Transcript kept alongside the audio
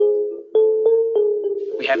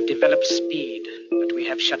have developed speed, but we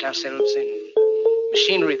have shut ourselves in.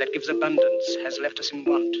 Machinery that gives abundance has left us in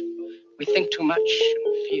want. We think too much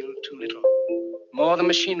and feel too little. More than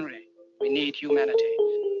machinery, we need humanity.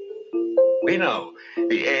 We know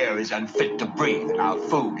the air is unfit to breathe and our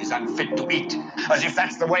food is unfit to eat, as if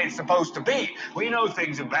that's the way it's supposed to be. We know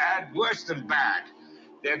things are bad, worse than bad.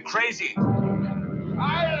 They're crazy.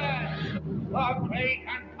 Silence! The great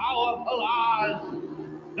and powerful Oz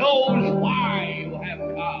knows why you have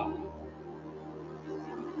come.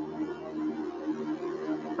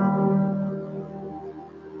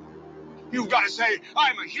 You've got to say,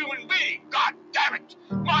 I'm a human being. God damn it.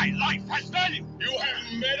 My life has value. You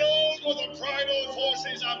have meddled with the primal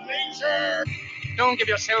forces of nature. Don't give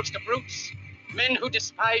yourselves to brutes, men who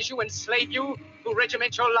despise you, enslave you, who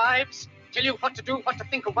regiment your lives, tell you what to do, what to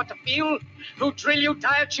think, or what to feel, who drill you,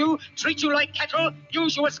 diet you, treat you like cattle,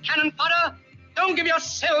 use you as cannon fodder. Don't give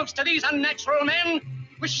yourselves to these unnatural men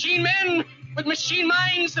with machine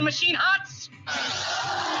minds and machine hearts.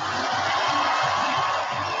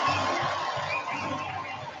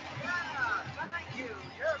 Thank you.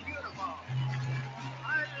 You're beautiful.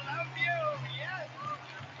 I love you. Yes.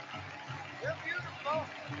 You're beautiful.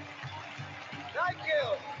 Thank you.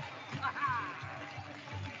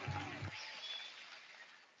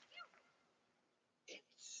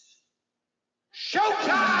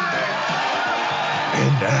 Showtime!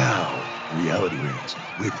 And now, Reality Rings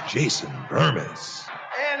with Jason Burmis.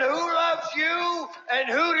 And who loves you? And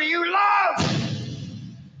who do you love?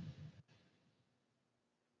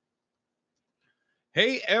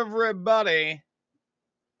 Hey, everybody.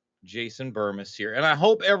 Jason Burmis here. And I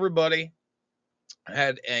hope everybody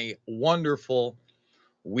had a wonderful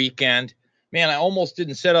weekend. Man, I almost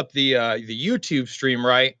didn't set up the YouTube stream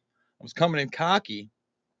right. I was coming in cocky,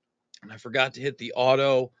 and I forgot to hit the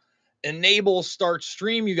auto enable start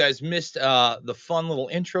stream. You guys missed the fun little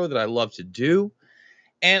intro that I love to do.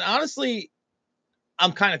 And honestly,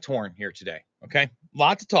 I'm kind of torn here today. Okay. A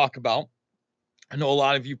lot to talk about. I know a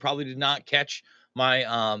lot of you probably did not catch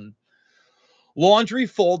my laundry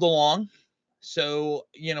fold along. So,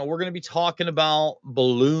 we're going to be talking about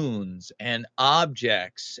balloons and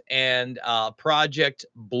objects and Project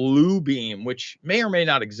Bluebeam, which may or may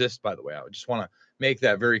not exist, by the way. I just want to make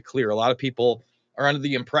that very clear. A lot of people are under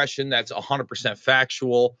the impression that's 100%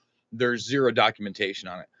 factual. There's zero documentation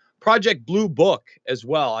on it. Project Blue Book as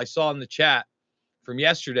well. I saw in the chat from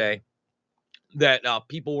yesterday that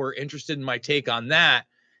people were interested in my take on that.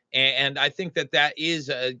 And I think that is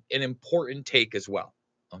an important take as well.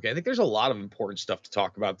 Okay, I think there's a lot of important stuff to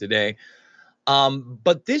talk about today.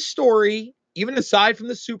 But this story, even aside from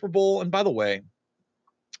the Super Bowl, and by the way,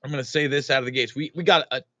 I'm going to say this out of the gates. We got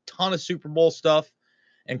a ton of Super Bowl stuff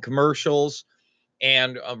and commercials.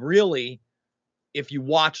 And really, if you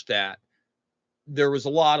watch that, there was a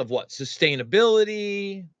lot of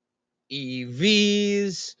sustainability,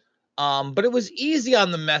 EVs, but it was easy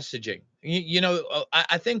on the messaging.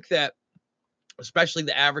 I think that especially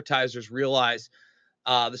the advertisers realize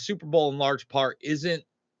the Super Bowl in large part isn't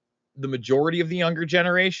the majority of the younger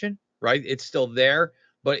generation, right? It's still there,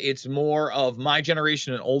 but it's more of my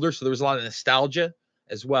generation and older. So there was a lot of nostalgia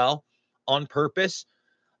as well on purpose.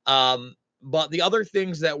 But the other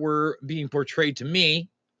things that were being portrayed to me,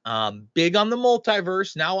 big on the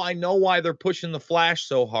multiverse. Now I know why they're pushing the Flash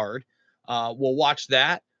so hard. We'll watch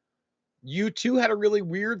that. U2 had a really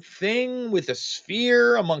weird thing with a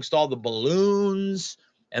sphere amongst all the balloons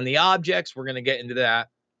and the objects. We're going to get into that.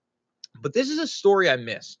 But this is a story I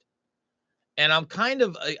missed. And I'm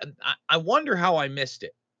I wonder how I missed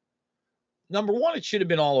it. Number one, it should have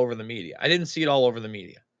been all over the media. I didn't see it all over the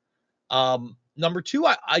media. Number two,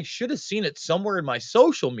 I should have seen it somewhere in my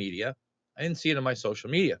social media. I didn't see it in my social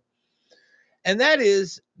media. And that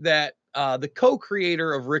is that the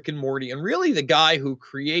co-creator of Rick and Morty, and really the guy who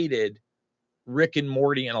created Rick and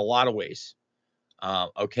Morty in a lot of ways.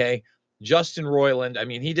 Okay. Justin Roiland. I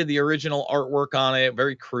mean, he did the original artwork on it,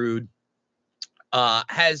 very crude,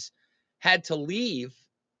 has had to leave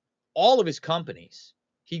all of his companies.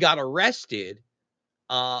 He got arrested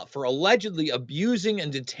for allegedly abusing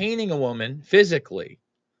and detaining a woman physically.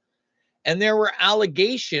 And there were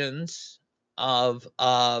allegations of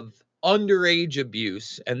underage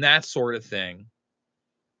abuse and that sort of thing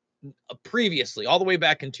previously, all the way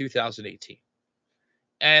back in 2018.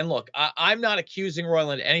 And look, I'm not accusing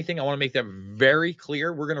Roiland of anything. I want to make that very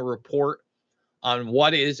clear. We're going to report on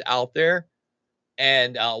what is out there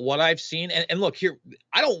and what I've seen. And look, here,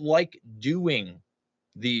 I don't like doing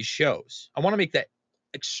these shows. I want to make that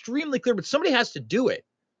extremely clear, but somebody has to do it.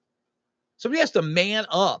 Somebody has to man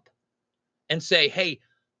up and say, hey,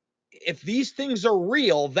 if these things are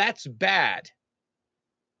real, that's bad.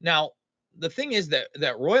 Now, the thing is that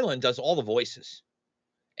Roiland does all the voices,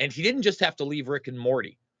 and he didn't just have to leave Rick and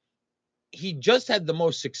Morty. He just had the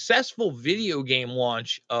most successful video game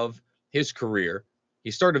launch of his career.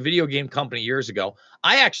 He started a video game company years ago.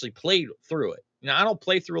 I actually played through it. Now, I don't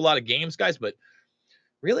play through a lot of games, guys, but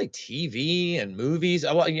really TV and movies.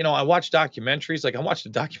 I watch documentaries. Like I watched a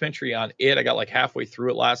documentary on it. I got like halfway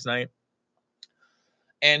through it last night.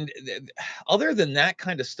 And other than that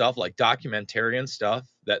kind of stuff, like documentarian stuff,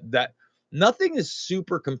 that nothing is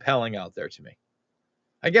super compelling out there to me.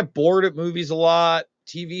 I get bored at movies a lot.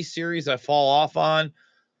 TV series I fall off on.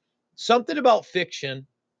 Something about fiction,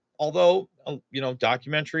 although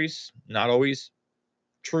documentaries not always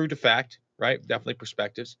true to fact, right? Definitely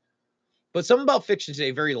perspectives, but something about fiction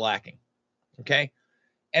today very lacking. Okay.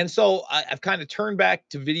 And so I've kind of turned back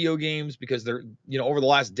to video games because they're, over the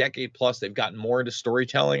last decade plus, they've gotten more into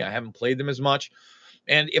storytelling. I haven't played them as much.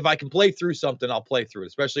 And if I can play through something, I'll play through it,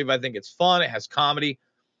 especially if I think it's fun, it has comedy.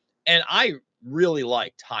 And I really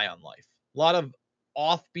liked High on Life. A lot of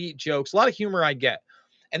offbeat jokes, a lot of humor I get.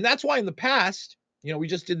 And that's why in the past, we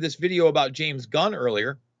just did this video about James Gunn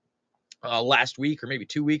earlier, last week or maybe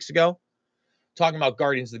 2 weeks ago, talking about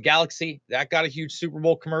Guardians of the Galaxy. That got a huge Super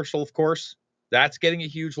Bowl commercial, of course. That's getting a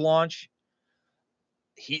huge launch.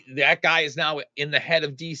 That guy is now in the head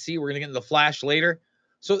of DC. We're going to get into the Flash later.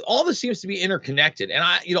 So all this seems to be interconnected. And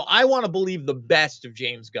I want to believe the best of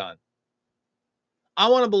James Gunn. I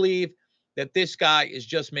want to believe that this guy is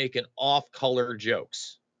just making off-color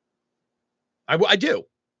jokes. I do.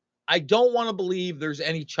 I don't want to believe there's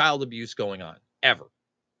any child abuse going on, ever.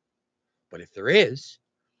 But if there is,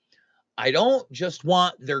 I don't just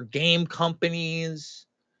want their game companies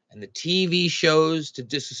and the TV shows to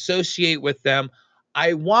disassociate with them.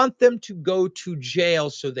 I want them to go to jail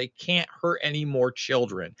so they can't hurt any more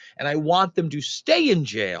children. And I want them to stay in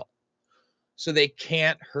jail so they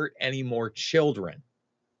can't hurt any more children.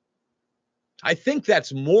 I think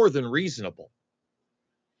that's more than reasonable.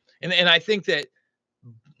 And I think that,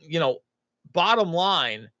 bottom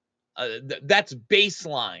line, that's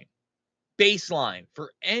baseline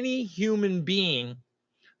for any human being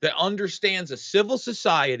that understands a civil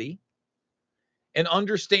society and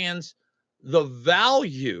understands the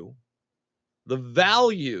value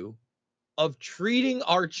of treating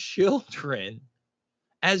our children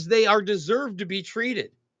as they are deserved to be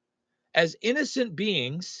treated, as innocent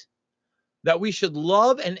beings that we should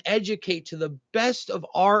love and educate to the best of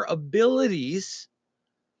our abilities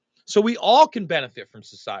so we all can benefit from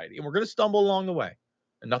society. And we're going to stumble along the way,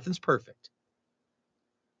 and nothing's perfect.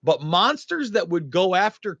 But monsters that would go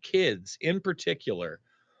after kids in particular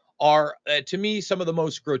are, to me, some of the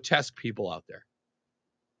most grotesque people out there.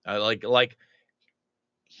 Like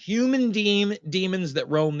human demons that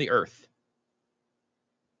roam the earth.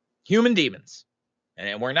 Human demons.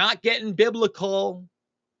 And we're not getting biblical.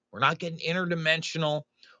 We're not getting interdimensional,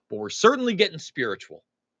 but we're certainly getting spiritual.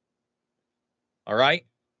 All right?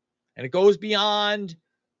 And it goes beyond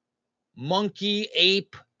monkey,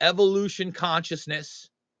 ape, evolution consciousness,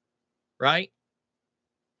 right?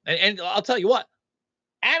 And I'll tell you what,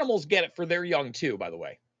 animals get it for their young too, by the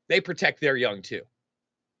way. They protect their young too.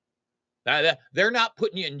 They're not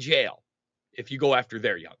putting you in jail if you go after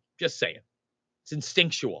their young. Just saying. It's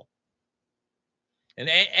instinctual. And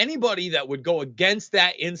anybody that would go against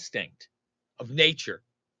that instinct of nature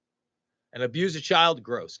and abuse a child,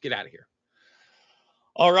 gross. Get out of here.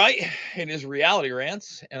 All right. It is reality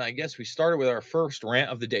rants. And I guess we started with our first rant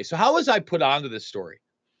of the day. So how was I put onto this story?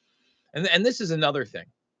 And this is another thing.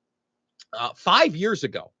 5 years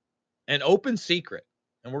ago, an open secret.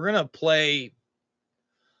 And we're going to play.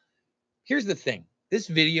 Here's the thing. This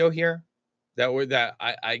video here that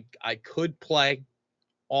I could play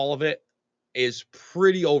all of it is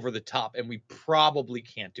pretty over the top, and we probably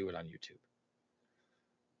can't do it on YouTube.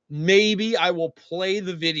 Maybe I will play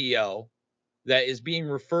the video that is being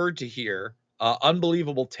referred to here,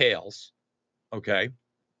 Unbelievable Tales. Okay.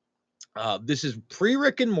 This is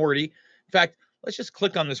pre-Rick and Morty. In fact, let's just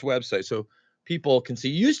click on this website so people can see.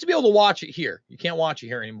 You used to be able to watch it here. You can't watch it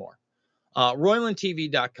here anymore.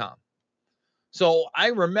 RoylandTV.com. So I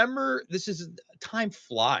remember, time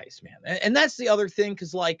flies, man. And that's the other thing,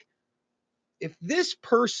 because like, if this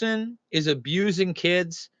person is abusing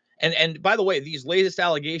kids, and by the way, these latest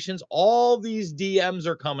allegations, all these DMs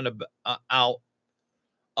are coming out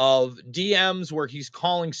of DMs where he's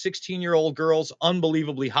calling 16-year-old girls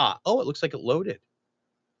unbelievably hot. Oh, it looks like it loaded.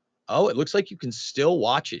 Oh, it looks like you can still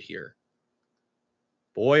watch it here.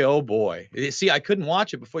 Boy, oh boy. See, I couldn't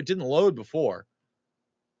watch it before. It didn't load before.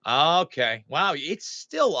 Okay. Wow, it's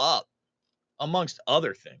still up, amongst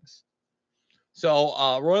other things. So,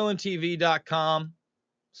 RoylandTV.com.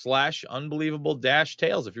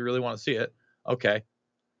 youtube.com/unbelievable-tales if you really want to see it. Okay.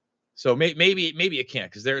 So maybe it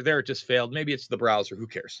can't because there it just failed. Maybe it's the browser. Who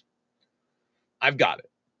cares? I've got it.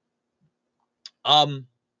 How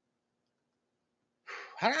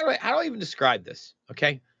do I even describe this?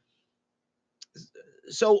 Okay.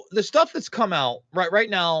 So the stuff that's come out right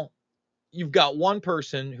now, you've got one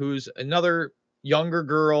person who's another younger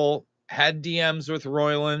girl, had DMs with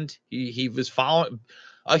Roiland. He was following,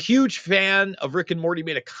 a huge fan of Rick and Morty,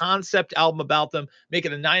 made a concept album about them,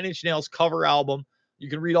 making a Nine Inch Nails cover album. You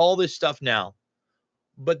can read all this stuff now.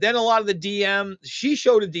 But then a lot of the DM, she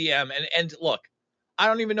showed a DM, and look, I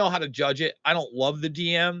don't even know how to judge it. I don't love the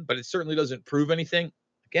DM, but it certainly doesn't prove anything.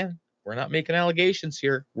 Again, we're not making allegations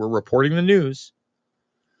here. We're reporting the news.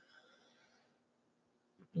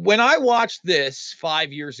 When I watched this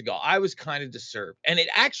 5 years ago, I was kind of disturbed, and it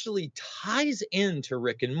actually ties into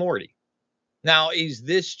Rick and Morty. Now, is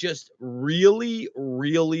this just really,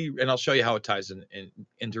 really, and I'll show you how it ties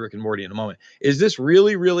into Rick and Morty in a moment. Is this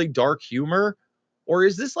really, really dark humor, or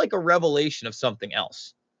is this like a revelation of something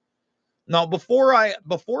else? Now, before I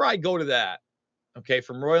go to that, okay,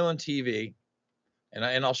 from Roiland TV,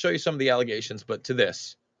 and I'll show you some of the allegations, but to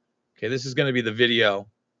this, okay, this is going to be the video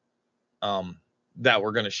that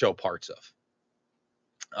we're going to show parts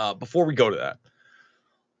of. Before we go to that,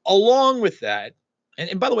 along with that,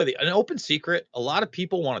 and by the way, an open secret, a lot of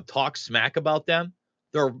people want to talk smack about them.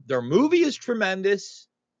 Their movie is tremendous.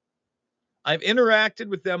 I've interacted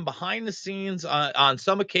with them behind the scenes on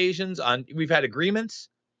some occasions. We've had agreements,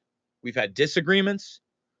 we've had disagreements,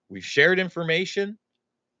 we've shared information.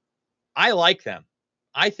 I like them.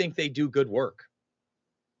 I think they do good work.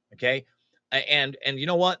 Okay, and you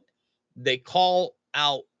know what? They call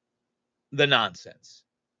out the nonsense.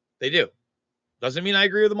 They do. Doesn't mean I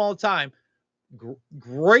agree with them all the time.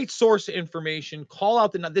 Great source of information. Call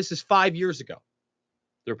out this is 5 years ago.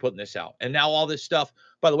 They're putting this out. And now all this stuff,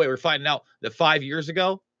 by the way, we're finding out that 5 years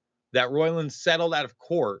ago that Roiland settled out of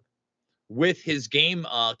court with his game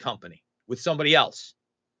company, with somebody else.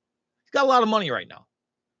 He's got a lot of money right now.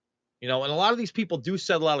 You know, and a lot of these people do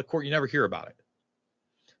settle out of court. You never hear about it.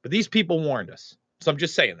 But these people warned us. So I'm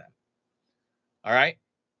just saying that. All right.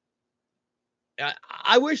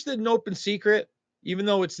 I wish that an open secret, even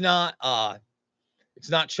though it's not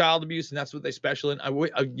child abuse, and that's what they special in.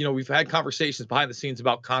 We've had conversations behind the scenes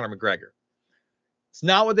about Conor McGregor. It's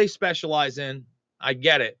not what they specialize in. I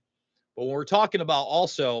get it. But when we're talking about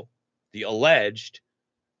also the alleged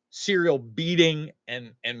serial beating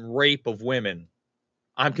and rape of women,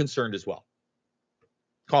 I'm concerned as well.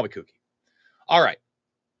 Call me kooky. All right.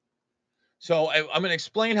 So I'm going to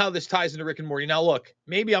explain how this ties into Rick and Morty. Now, look,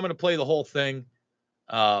 maybe I'm going to play the whole thing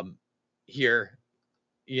here.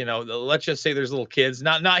 You know, let's just say there's little kids,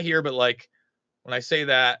 not here, but like when I say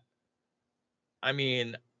that, I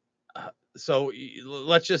mean, so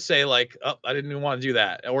let's just say like, oh, I didn't even want to do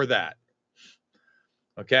that or that.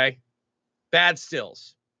 Okay. Bad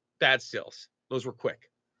stills. Those were quick.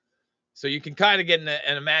 So you can kind of get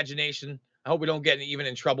an imagination. I hope we don't get even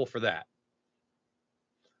in trouble for that.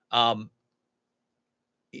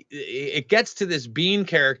 It gets to this Bean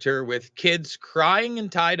character with kids crying and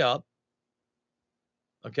tied up.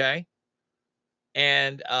 Okay.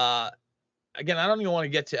 And again, I don't even want to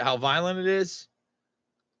get to how violent it is,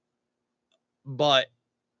 but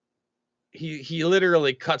he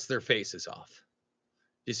literally cuts their faces off.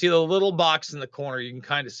 You see the little box in the corner, you can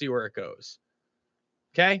kind of see where it goes.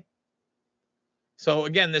 Okay. So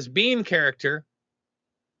again, this Bean character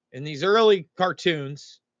in these early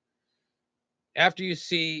cartoons, after you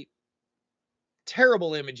see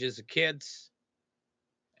terrible images of kids,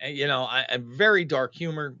 and a very dark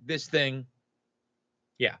humor, this thing,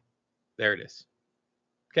 yeah, there it is.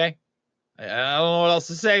 Okay. I don't know what else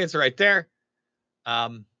to say. It's right there.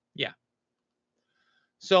 Yeah.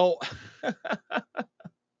 So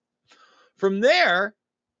from there,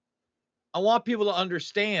 I want people to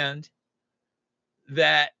understand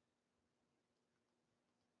that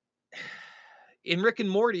in Rick and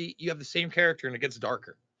Morty, you have the same character and it gets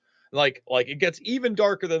darker. Like it gets even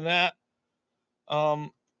darker than that. I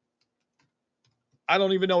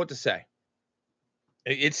don't even know what to say.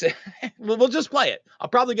 It's we'll just play it. I'll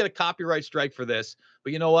probably get a copyright strike for this,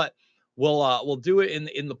 but you know what? We'll do it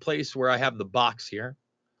in the place where I have the box here.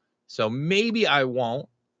 So maybe I won't.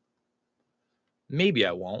 Here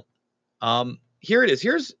it is.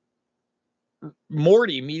 Here's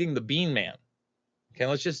Morty meeting the Bean Man. Okay,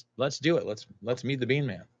 let's do it. Let's meet the Bean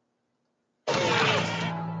Man.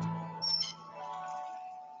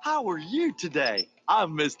 How are you today?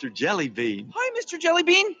 I'm Mr. Jellybean. Hi, Mr.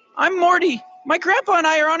 Jellybean. I'm Morty. My grandpa and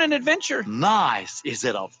I are on an adventure. Nice. Is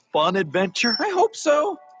it a fun adventure? I hope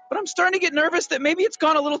so, but I'm starting to get nervous that maybe it's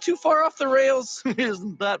gone a little too far off the rails.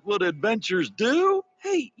 Isn't that what adventures do?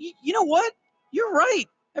 Hey, you know what? You're right.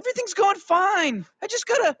 Everything's going fine. I just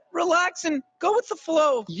gotta relax and go with the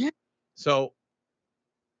flow. Yeah. So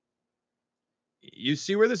you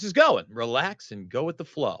see where this is going. Relax and go with the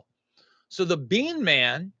flow. So the Bean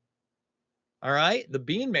Man, all right, the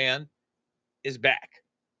Bean Man is back.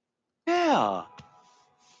 Yeah.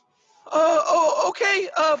 Okay.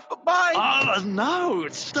 Bye. No.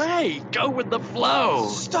 Stay. Go with the flow.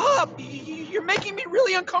 Stop. You're making me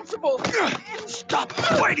really uncomfortable. Stop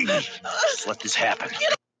fighting me. Just let this happen.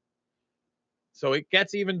 So it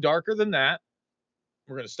gets even darker than that.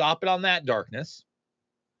 We're going to stop it on that darkness.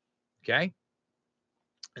 Okay.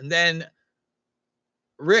 And then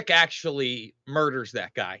Rick actually murders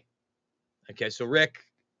that guy. Okay. So Rick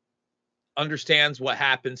understands what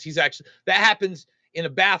happens. That happens in a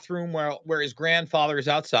bathroom where his grandfather is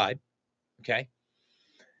outside. Okay.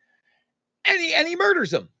 And he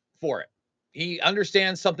murders him for it. He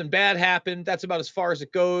understands something bad happened. That's about as far as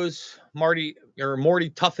it goes. Morty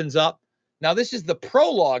toughens up. Now, this is the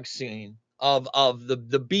prologue scene of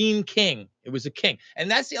the Bean King. It was a king. And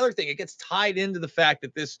that's the other thing. It gets tied into the fact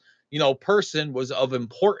that this, person was of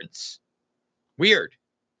importance. Weird.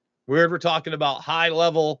 We're talking about high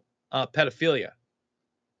level pedophilia.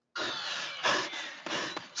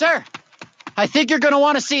 Sir, I think you're going to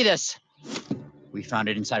want to see this. We found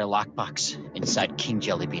it inside a lockbox, inside King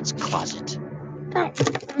Jellybean's closet.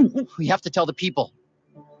 We have to tell the people.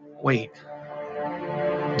 Wait.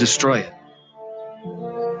 Destroy it.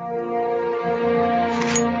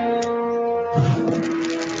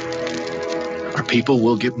 Our people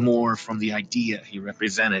will get more from the idea he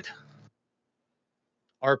represented.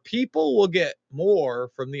 Our people will get more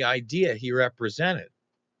from the idea he represented.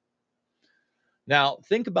 Now,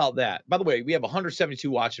 think about that. By the way, we have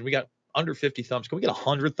 172 watching. We got under 50 thumbs. Can we get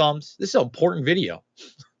 100 thumbs? This is an important video.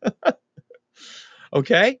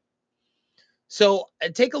 Okay? So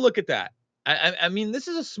take a look at that. I mean, this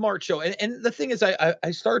is a smart show. And the thing is,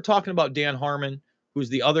 I started talking about Dan Harmon, who's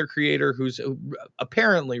the other creator, who's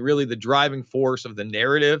apparently really the driving force of the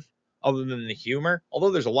narrative, other than the humor. Although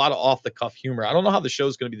there's a lot of off-the-cuff humor. I don't know how the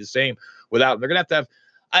show's going to be the same without him. They're going to have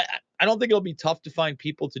I don't think it'll be tough to find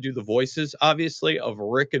people to do the voices, obviously, of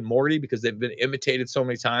Rick and Morty, because they've been imitated so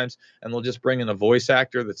many times, and they'll just bring in a voice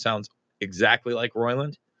actor that sounds exactly like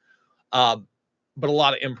Roiland. But a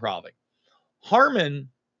lot of improving. Harmon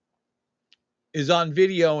is on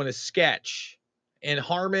video in a sketch, and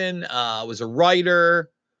Harmon was a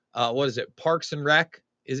writer. What is it? Parks and Rec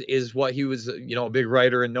is what he was, a big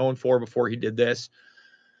writer and known for before he did this.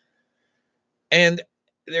 And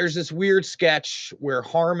there's this weird sketch where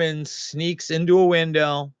Harmon sneaks into a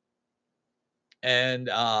window and,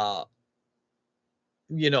 has,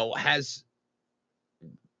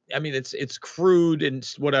 it's crude and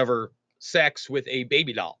whatever sex with a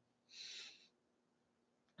baby doll.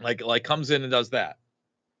 Like comes in and does that.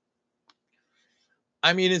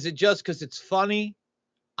 I mean, is it just because it's funny?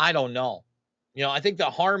 I don't know. I think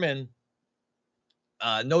that Harmon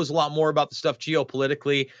knows a lot more about the stuff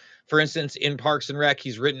geopolitically. For instance, in Parks and Rec,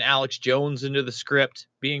 he's written Alex Jones into the script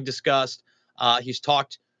being discussed. He's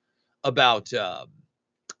talked about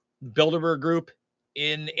Bilderberg Group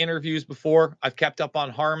in interviews before. I've kept up on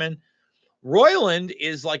Harmon. Roiland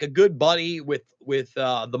is like a good buddy with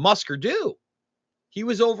the Musker-Do. He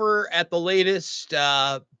was over at the latest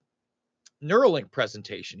Neuralink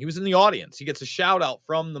presentation. He was in the audience. He gets a shout out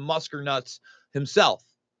from the Musker Nuts himself.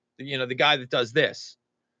 The guy that does this,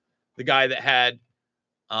 the guy that had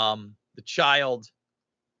the child,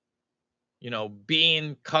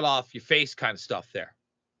 being cut off your face kind of stuff there.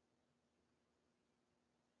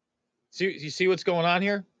 You see what's going on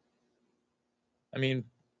here? I mean,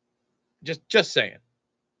 just saying.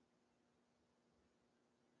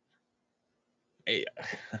 Hey,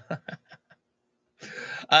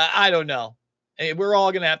 I don't know. Hey, we're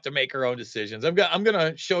all going to have to make our own decisions. I'm going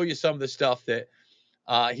to show you some of the stuff that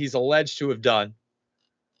he's alleged to have done.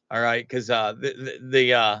 All right, because I think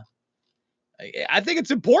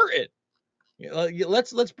it's important.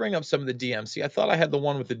 Let's bring up some of the DMs. See, I thought I had the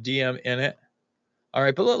one with the DM in it. All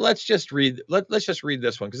right, but let's just read. Let's just read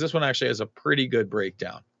this one, because this one actually has a pretty good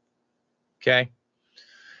breakdown. Okay.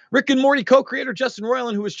 Rick and Morty co-creator Justin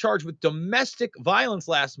Roiland, who was charged with domestic violence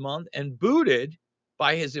last month and booted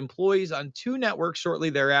by his employees on 2 networks shortly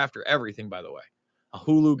thereafter. Everything, by the way.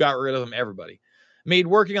 Hulu got rid of him. Everybody. Made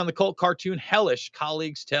working on the cult cartoon hellish,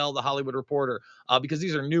 colleagues tell The Hollywood Reporter, because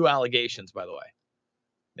these are new allegations, by the way.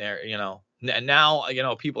 There,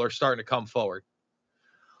 now, people are starting to come forward.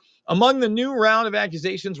 Among the new round of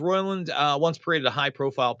accusations, Roiland once paraded a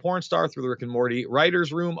high-profile porn star through the Rick and Morty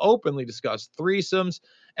writers' room, openly discussed threesomes,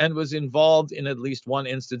 and was involved in at least one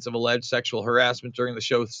instance of alleged sexual harassment during the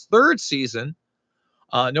show's third season,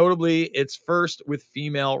 notably its first with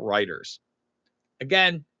female writers.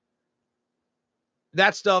 Again,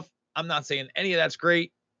 that stuff, I'm not saying any of that's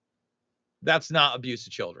great. That's not abuse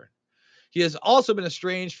of children. He has also been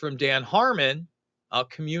estranged from Dan Harmon,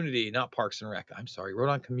 Community, not Parks and Rec. I'm sorry, wrote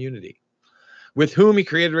on Community, with whom he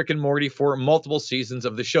created Rick and Morty for multiple seasons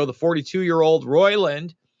of the show. The 42-year-old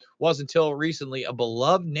Roiland was until recently a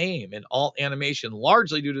beloved name in alt animation,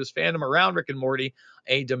 largely due to his fandom around Rick and Morty,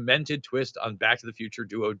 a demented twist on Back to the Future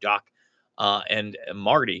duo Doc and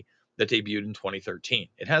Marty that debuted in 2013.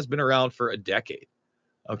 It has been around for a decade.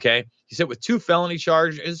 Okay. He's hit with 2 felony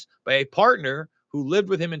charges by a partner who lived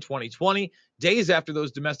with him in 2020. Days after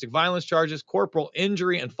those domestic violence charges, corporal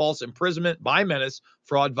injury and false imprisonment by menace,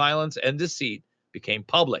 fraud, violence, and deceit became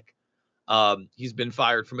public. He's been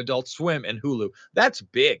fired from Adult Swim and Hulu. That's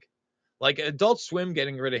big. Like Adult Swim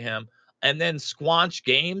getting rid of him, and then Squanch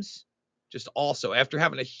Games, just also after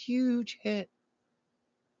having a huge hit.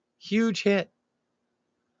 Huge hit.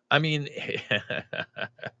 I mean,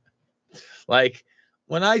 like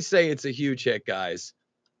when I say it's a huge hit, guys,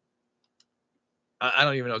 I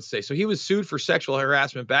don't even know what to say. So he was sued for sexual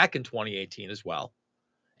harassment back in 2018 as well,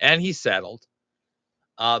 and he settled.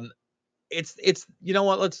 It's you know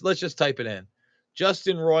what? Let's just type it in.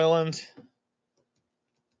 Justin Roiland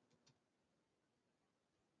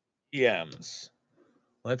EMs.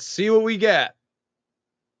 Let's see what we get.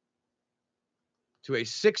 To a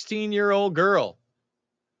 16-year-old girl.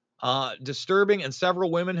 Disturbing, and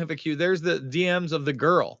several women have accused. There's the DMs of the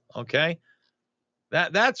girl. Okay,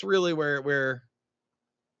 that's really where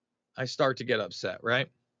I start to get upset, right?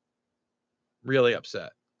 Really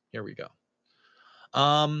upset. Here we go.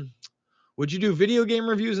 Would you do video game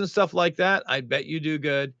reviews and stuff like that? I bet you do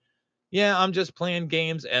good. Yeah, I'm just playing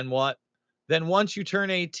games and what? Then once you turn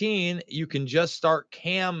 18, you can just start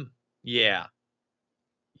cam. Yeah.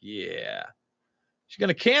 She's going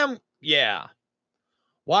to cam. Yeah.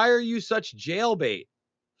 Why are you such jailbait?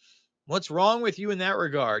 What's wrong with you in that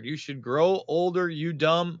regard? You should grow older, you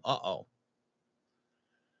dumb. Uh-oh.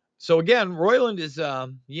 So again, Roiland is,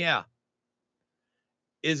 yeah.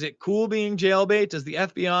 Is it cool being jailbait? Does the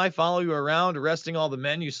FBI follow you around arresting all the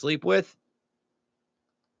men you sleep with?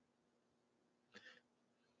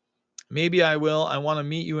 Maybe I will. I want to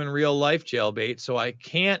meet you in real life, jailbait, so I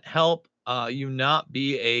can't help you not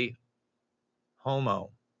be a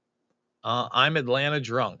homo. I'm Atlanta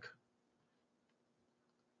drunk.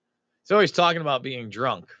 He's always talking about being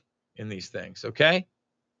drunk in these things, okay?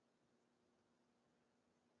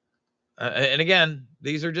 And again,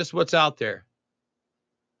 these are just what's out there.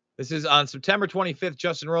 This is on September 25th.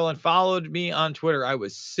 Justin Roiland followed me on Twitter. I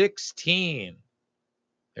was 16.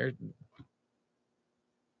 There.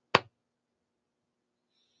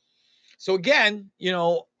 So again, you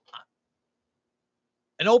know,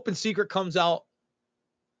 an open secret comes out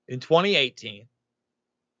in 2018.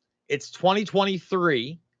 It's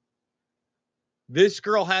 2023. This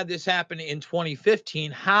girl had this happen in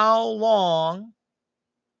 2015. How long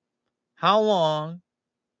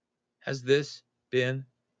has this been,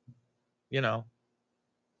 you know,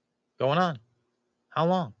 going on? How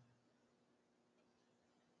long?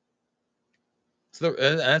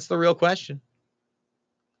 That's the real question.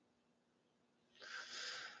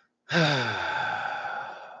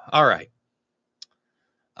 All right.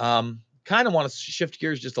 Kind of want to shift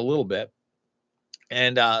gears just a little bit.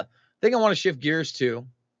 And thing I want to shift gears to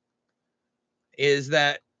is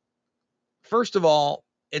that, first of all,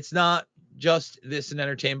 it's not just this and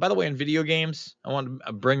entertainment. By the way, in video games, I want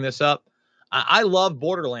to bring this up. I love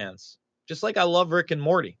Borderlands, just like I love Rick and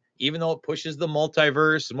Morty, even though it pushes the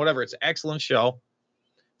multiverse and whatever. It's an excellent show.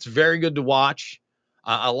 It's very good to watch.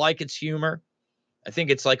 I like its humor. I think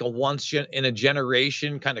it's like a once in a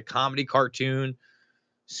generation kind of comedy cartoon.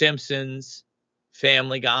 Simpsons,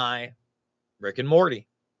 Family Guy, Rick and Morty.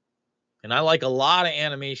 And I like a lot of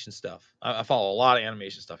animation stuff. I follow a lot of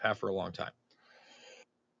animation stuff, have for a long time.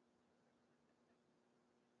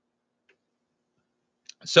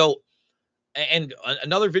 So, and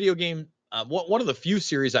another video game, one of the few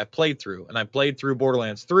series I've played through, and I played through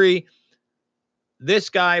Borderlands 3. This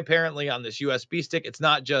guy apparently on this USB stick, it's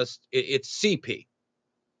not just, it's CP.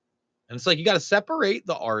 And it's like you got to separate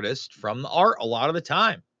the artist from the art a lot of the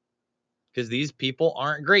time because these people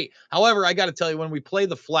aren't great. However, I got to tell you, when we play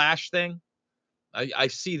the Flash thing, I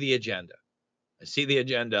see the agenda. I see the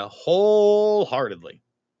agenda wholeheartedly.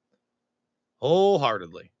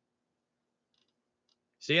 Wholeheartedly.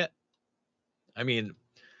 See it? I mean,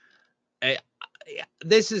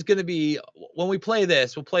 this is going to be, when we play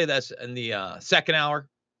this, we'll play this in the second hour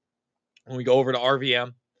when we go over to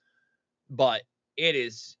RVM. But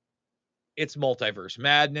it's multiverse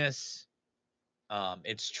madness.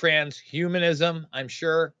 It's transhumanism, I'm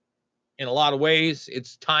sure, in a lot of ways.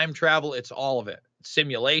 It's time travel. It's all of it. It's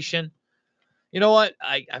simulation. You know what?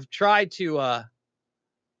 I've tried to,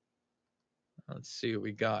 let's see what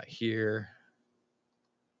we got here.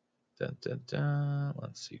 Dun, dun, dun.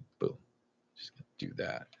 Let's see. Boom. Just gonna do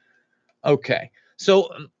that. Okay. So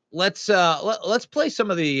let's play some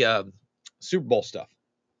of the Super Bowl stuff,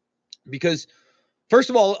 because first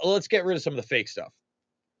of all, let's get rid of some of the fake stuff.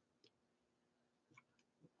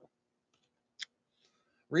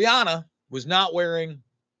 Rihanna was not wearing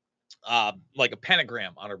like a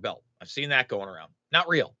pentagram on her belt. I've seen that going around. Not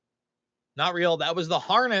real. Not real. That was the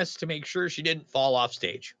harness to make sure she didn't fall off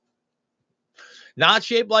stage. Not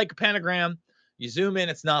shaped like a pentagram. You zoom in,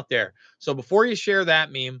 it's not there. So before you share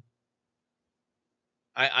that meme,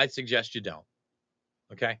 I'd suggest you don't.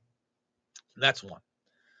 Okay? That's one.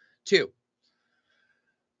 Two,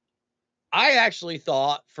 I actually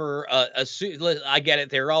thought for a suit, I get it,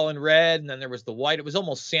 they were all in red, and then there was the white. It was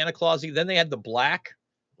almost Santa Claus-y. Then they had the black.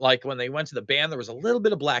 Like when they went to the band, there was a little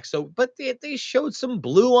bit of black. So, but they showed some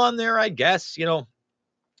blue on there, I guess. You know,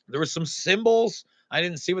 there were some symbols. I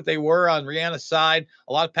didn't see what they were on Rihanna's side.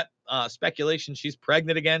 A lot of speculation. She's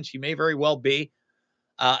pregnant again. She may very well be.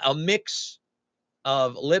 A mix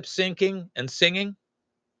of lip syncing and singing.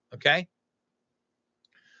 Okay.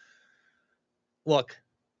 Look,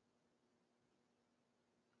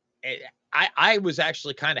 I was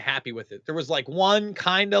actually kind of happy with it. There was like one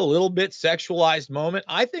kind of little bit sexualized moment.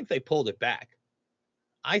 I think they pulled it back.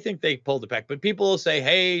 But people will say,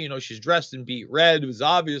 hey, you know, she's dressed in beet red. It was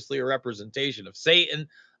obviously a representation of Satan.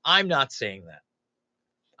 I'm not saying that.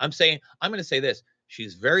 I'm going to say this.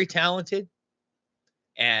 She's very talented.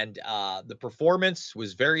 And the performance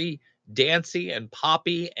was very dancey and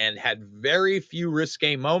poppy and had very few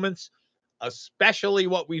risque moments, especially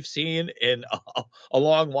what we've seen in a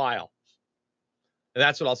long while. And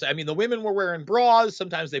that's what I'll say. I mean, the women were wearing bras.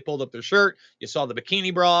 Sometimes they pulled up their shirt. You saw the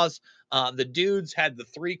bikini bras. The dudes had the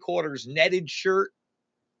 3/4 netted shirt.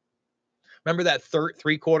 Remember that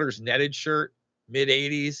 3/4 netted shirt, mid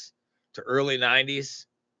 80s to early 90s?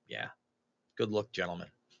 Yeah. Good look, gentlemen.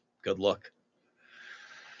 Good look.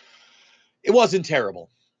 It wasn't terrible.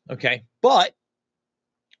 Okay. But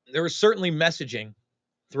there was certainly messaging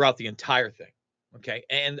throughout the entire thing. Okay.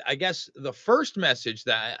 And I guess the first message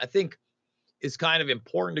that I think is kind of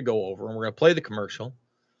important to go over, and we're going to play the commercial,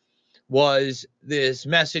 was this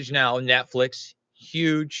message now. Netflix,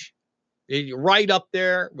 huge, right up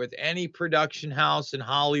there with any production house in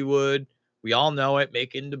Hollywood. We all know it,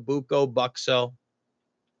 making the buxo.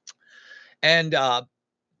 And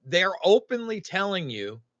they're openly telling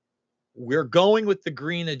you, we're going with the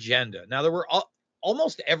green agenda. Now, there were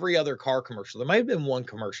almost every other car commercial. There might have been one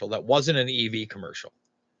commercial that wasn't an EV commercial,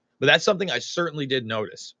 but that's something I certainly did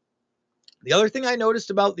notice. The other thing I noticed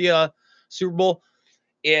about the Super Bowl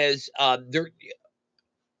is there,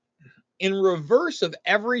 in reverse of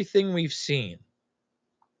everything we've seen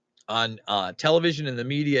on television and the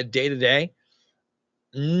media day to day,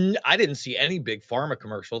 I didn't see any big pharma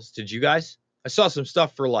commercials. Did you guys? I saw some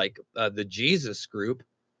stuff for like the Jesus group.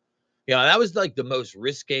 Yeah, that was like the most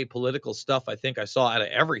risque political stuff I think I saw out of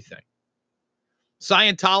everything.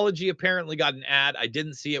 Scientology apparently got an ad. I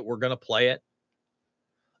didn't see it. We're going to play it.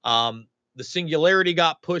 The Singularity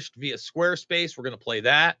got pushed via Squarespace. We're going to play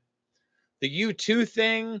that. The U2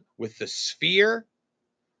 thing with the sphere,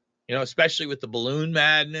 you know, especially with the balloon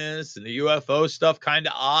madness and the UFO stuff, kind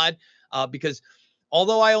of odd. Because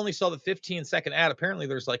although I only saw the 15-second ad, apparently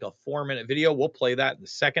there's like a 4-minute video. We'll play that in the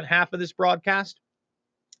second half of this broadcast.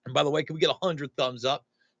 And by the way, can we get 100 thumbs up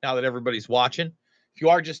now that everybody's watching? If you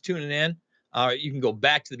are just tuning in, you can go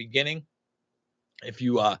back to the beginning if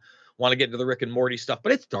you want to get into the Rick and Morty stuff.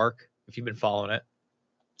 But it's dark if you've been following it.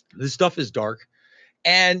 This stuff is dark.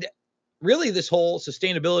 And really, this whole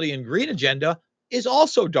sustainability and green agenda is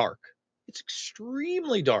also dark. It's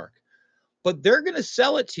extremely dark. But they're going to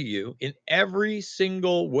sell it to you in every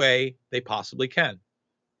single way they possibly can.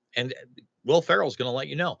 And Will Ferrell's going to let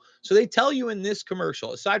you know. So they tell you in this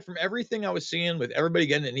commercial, aside from everything I was seeing with everybody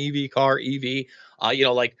getting an EV car, you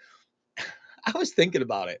know, like I was thinking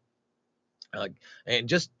about it. And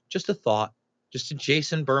just a thought, just a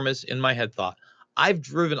Jason Burmis in my head thought. I've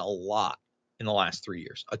driven a lot in the last 3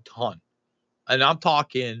 years, a ton. And I'm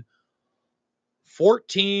talking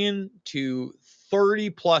 14 to 30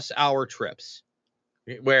 plus hour trips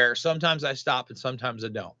where sometimes I stop and sometimes I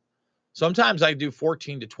don't. Sometimes I do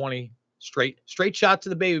 14 to 20 Straight shot to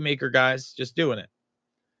the baby maker, guys. Just doing it.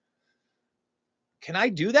 Can I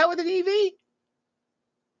do that with an EV?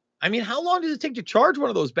 I mean, how long does it take to charge one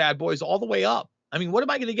of those bad boys all the way up? I mean, what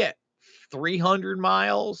am I going to get? 300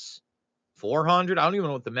 miles? 400? I don't even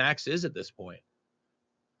know what the max is at this point.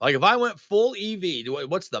 Like, if I went full EV,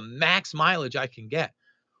 what's the max mileage I can get?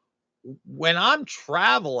 When I'm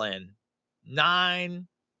traveling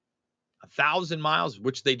 1,000 miles,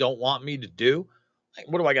 which they don't want me to do, like,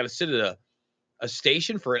 what do I got to sit at a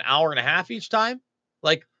station for an hour and a half each time?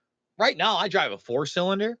 Like, right now, I drive a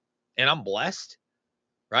 4-cylinder, and I'm blessed,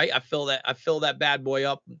 right? I fill that bad boy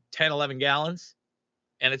up 10, 11 gallons,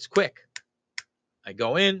 and it's quick. I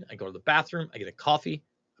go in, I go to the bathroom, I get a coffee,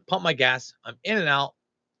 I pump my gas, I'm in and out,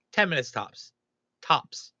 10 minutes tops.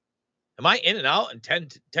 Am I in and out in 10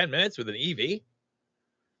 minutes with an EV?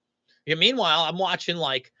 Yeah, meanwhile, I'm watching,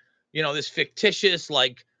 like, this fictitious,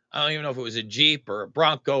 like, I don't even know if it was a Jeep or a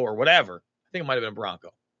Bronco or whatever. I think it might have been a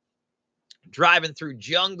Bronco. Driving through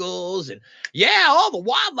jungles, and yeah, all the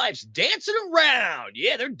wildlife's dancing around.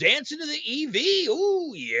 Yeah, they're dancing to the EV.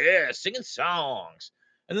 Ooh, yeah, singing songs.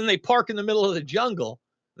 And then they park in the middle of the jungle.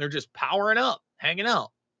 They're just powering up, hanging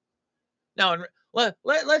out. Now,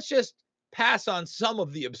 let's just pass on some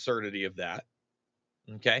of the absurdity of that.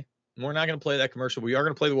 Okay? We're not going to play that commercial. We are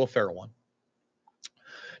going to play the Will Ferrell one.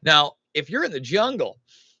 Now, if you're in the jungle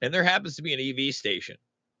and there happens to be an EV station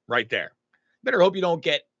right there, better hope you don't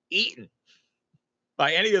get eaten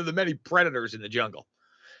by any of the many predators in the jungle.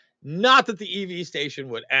 Not that the EV station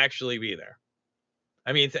would actually be there.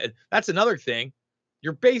 I mean, that's another thing.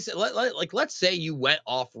 You're let's say you went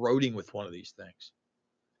off-roading with one of these things.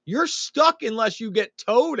 You're stuck unless you get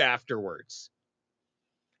towed afterwards.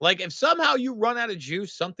 Like, if somehow you run out of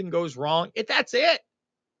juice, something goes wrong, that's it.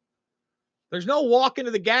 There's no walking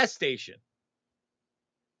to the gas station.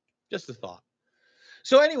 Just a thought.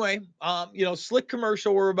 So anyway, slick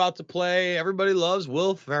commercial we're about to play. Everybody loves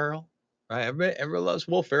Will Ferrell, right? Everybody loves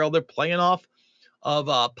Will Ferrell. They're playing off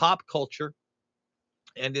of pop culture.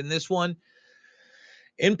 And in this one,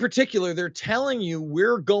 in particular, they're telling you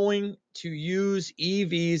we're going to use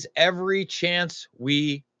EVs every chance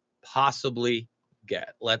we possibly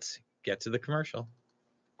get. Let's get to the commercial.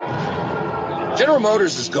 General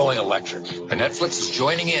Motors is going electric, and Netflix is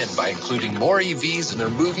joining in by including more EVs in their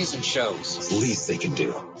movies and shows. It's the least they can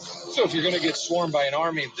do. So if you're going to get swarmed by an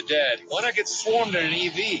army of the dead, why not get swarmed in an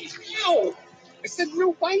EV? No! I said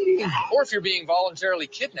no biting. Or if you're being voluntarily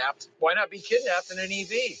kidnapped, why not be kidnapped in an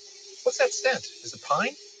EV? What's that scent? Is it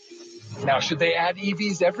pine? Now, should they add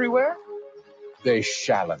EVs everywhere? They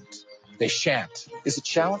shan't. They shan't. Is it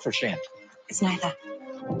shallant or shan't? It's neither.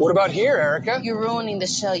 What about here, Erica? You're ruining the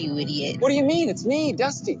show, you idiot. What do you mean? It's me,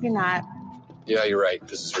 Dusty. You're not. Yeah, you're right.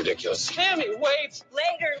 This is ridiculous. Tammy, wait!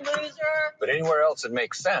 Later, loser! But anywhere else, it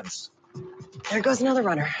makes sense. There goes another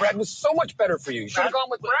runner. Brad was so much better for you. You should have gone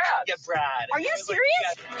with Brad. Yeah, Brad. Are you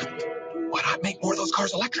serious? Why not make more of those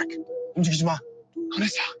cars electric? It's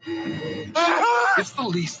the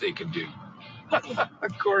least they can do.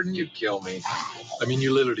 Gordon, you kill me. I mean,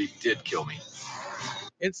 you literally did kill me.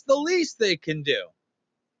 It's the least they can do.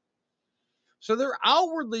 So they're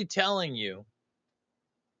outwardly telling you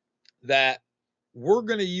that we're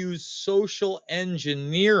going to use social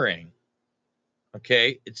engineering.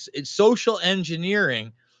 Okay? It's social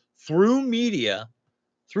engineering through media,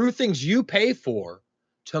 through things you pay for,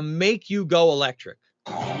 to make you go electric.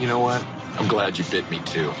 You know what? I'm glad you bit me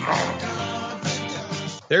too.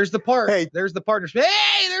 There's the part. Hey. There's the partnership.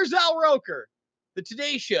 Hey, there's Al Roker, the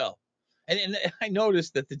Today Show. And I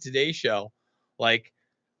noticed that the Today Show, like,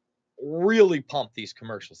 really pumped these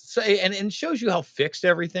commercials. So, and it shows you how fixed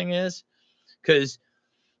everything is. Because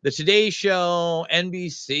the Today Show,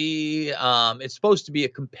 NBC, it's supposed to be a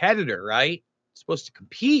competitor, right? It's supposed to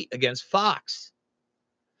compete against Fox.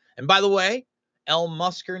 And by the way, El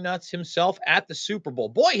Muskernuts himself at the Super Bowl.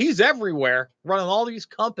 Boy, he's everywhere, running all these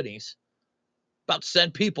companies. About to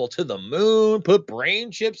send people to the moon, put brain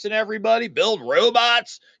chips in everybody, build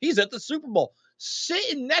robots. He's at the Super Bowl,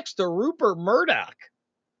 sitting next to Rupert Murdoch.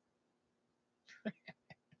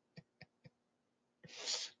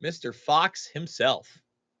 Mr. Fox himself.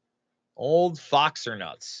 Old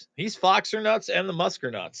Foxernuts. He's Foxernuts and the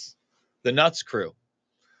Muskernuts. The Nuts crew.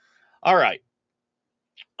 All right.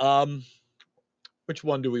 Which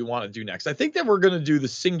one do we want to do next? I think that we're going to do the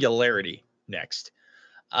Singularity next.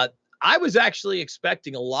 I was actually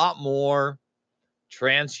expecting a lot more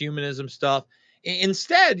transhumanism stuff.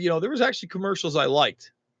 Instead, there was actually commercials I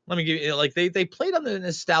liked. Let me give you, like, they played on the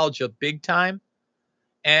nostalgia big time.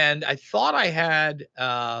 And I thought I had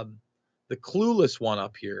the Clueless one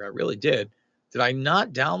up here. I really did. Did I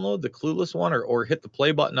not download the Clueless one or hit the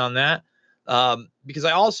play button on that? Because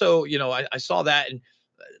I also, I saw that, and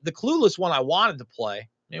the Clueless one I wanted to play.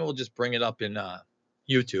 Maybe we'll just bring it up in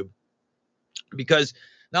YouTube, because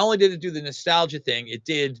not only did it do the nostalgia thing, it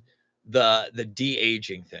did the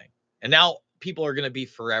de-aging thing, and now people are going to be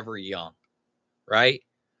forever young, right?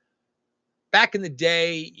 Back in the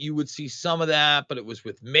day, you would see some of that, but it was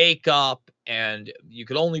with makeup, and you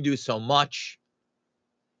could only do so much.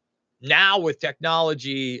 Now with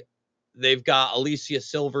technology, they've got Alicia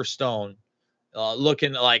Silverstone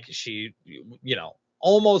looking like she,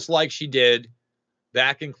 almost like she did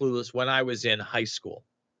back in Clueless when I was in high school.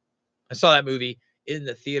 I saw that movie in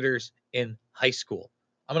the theaters in high school.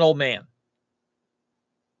 I'm an old man.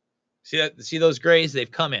 See those grays?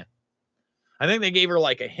 They've come in. I think they gave her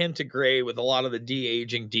like a hint of gray with a lot of the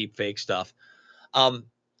de-aging deep fake stuff.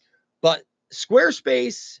 But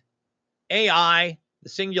Squarespace, AI, the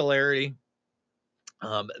singularity,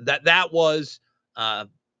 that was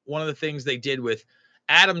one of the things they did with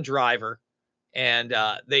Adam Driver, and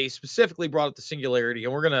they specifically brought up the singularity,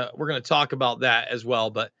 and we're gonna talk about that as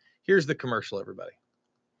well. But here's the commercial, everybody.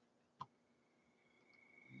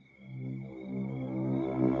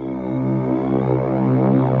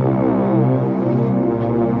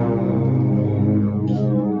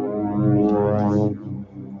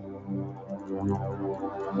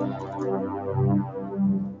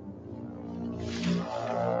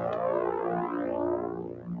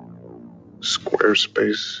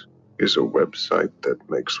 Squarespace is a website that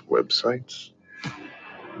makes websites.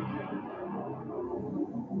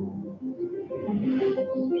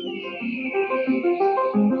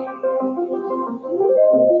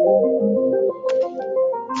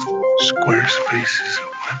 Squarespace is a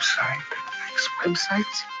website that makes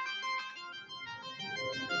websites.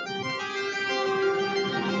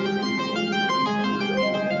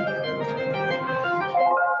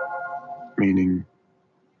 Meaning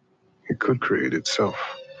it could create itself.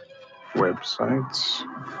 Websites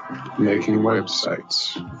making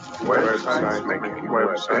websites. Websites making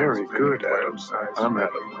websites. Very good, Adam. I'm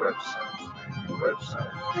Adam.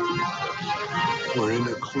 Website. We're in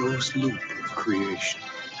a closed loop of creation.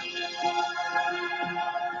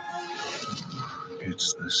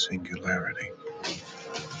 It's the singularity.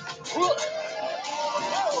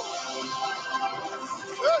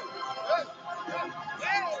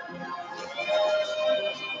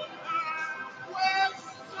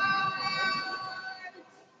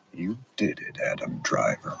 You did it, Adam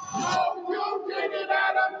Driver. Oh, you did it,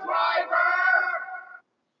 Adam Driver!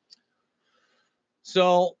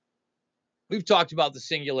 So we've talked about the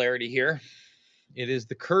singularity here. It is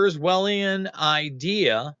the Kurzweilian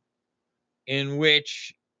idea in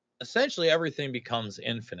which essentially everything becomes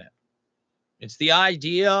infinite. It's the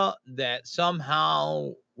idea that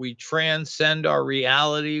somehow we transcend our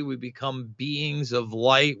reality. We become beings of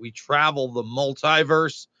light. We travel the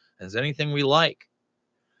multiverse as anything we like.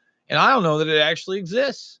 And I don't know that it actually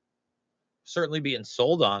exists. Certainly being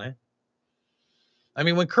sold on it. I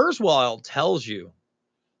mean, when Kurzweil tells you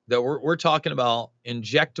that we're talking about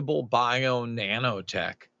injectable bio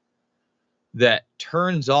nanotech that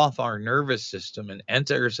turns off our nervous system and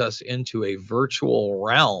enters us into a virtual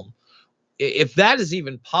realm, if that is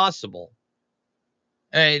even possible,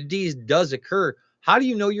 and indeed does occur, how do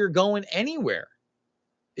you know you're going anywhere?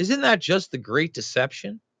 Isn't that just the great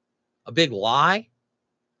deception? A big lie?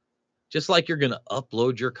 Just like you're going to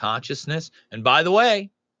upload your consciousness. And by the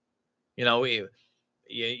way,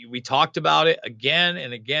 we talked about it again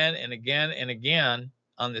and again and again and again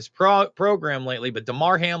on this program lately, but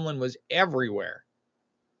Damar Hamlin was everywhere.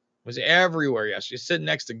 Yes, she's sitting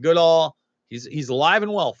next to Goodall. He's alive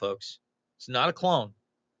and well, folks. It's not a clone.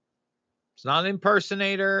 It's not an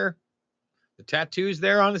impersonator. The tattoo's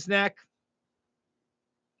there on his neck.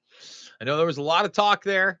 I know there was a lot of talk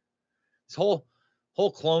there. This whole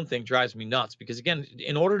clone thing drives me nuts because, again,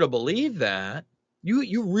 in order to believe that,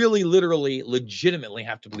 you really, literally, legitimately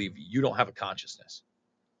have to believe you don't have a consciousness.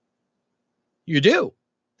 You do.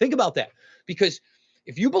 Think about that. Because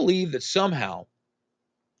if you believe that somehow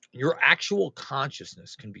your actual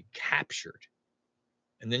consciousness can be captured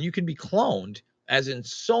and then you can be cloned, as in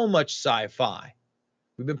so much sci-fi,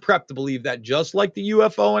 we've been prepped to believe that, just like the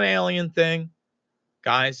UFO and alien thing,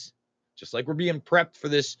 guys, just like we're being prepped for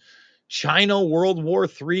this China World War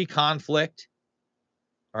III conflict.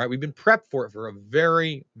 All right, we've been prepped for it for a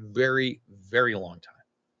very, very, very long time.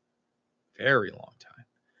 Very long time.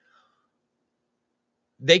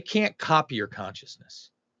 They can't copy your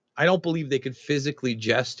consciousness. I don't believe they could physically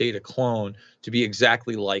gestate a clone to be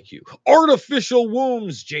exactly like you. Artificial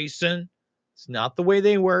wombs, Jason. It's not the way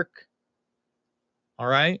they work. All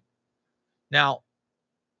right? Now,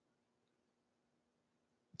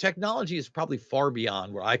 technology is probably far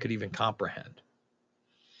beyond what I could even comprehend,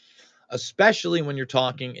 especially when you're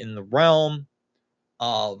talking in the realm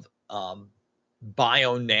of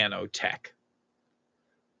bio-nanotech.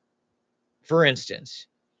 For instance,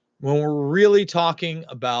 when we're really talking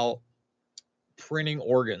about printing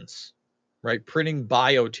organs, right? Printing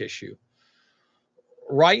biotissue.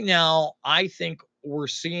 Right now, I think we're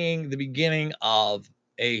seeing the beginning of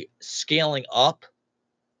a scaling up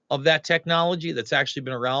of that technology that's actually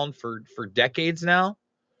been around for decades now,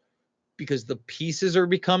 because the pieces are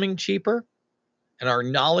becoming cheaper and our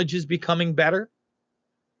knowledge is becoming better.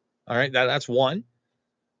 All right, that's one.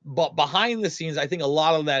 But behind the scenes, I think a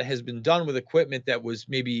lot of that has been done with equipment that was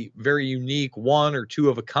maybe very unique, one or two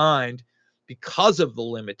of a kind, because of the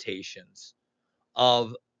limitations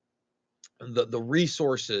of the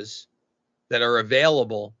resources that are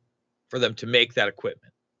available for them to make that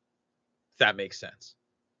equipment. If that makes sense.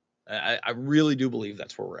 I really do believe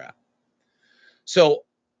that's where we're at. So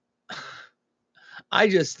I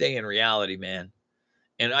just stay in reality, man.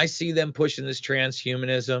 And I see them pushing this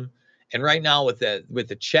transhumanism. And right now with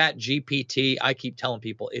the chat GPT, I keep telling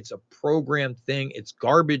people it's a programmed thing. It's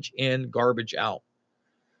garbage in, garbage out.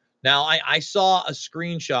 Now, I saw a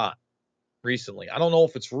screenshot recently. I don't know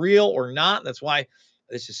if it's real or not. That's why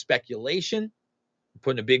this is speculation. I'm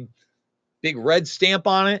putting a big red stamp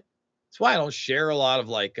on it. That's why I don't share a lot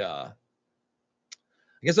of I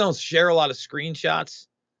guess I don't share a lot of screenshots,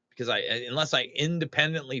 because unless I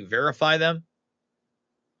independently verify them,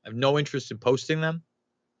 I have no interest in posting them.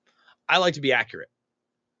 I like to be accurate.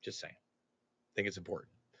 Just saying. I think it's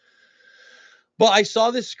important. But I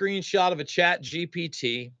saw this screenshot of a chat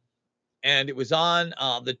GPT, and it was on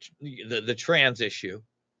the trans issue.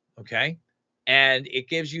 Okay. And it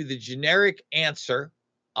gives you the generic answer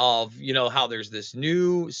of, how there's this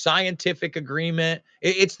new scientific agreement.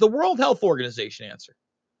 It's the World Health Organization answer.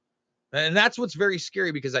 And that's what's very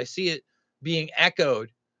scary, because I see it being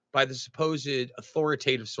echoed by the supposed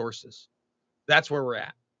authoritative sources. That's where we're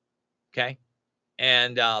at. Okay.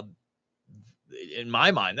 And in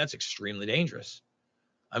my mind, that's extremely dangerous.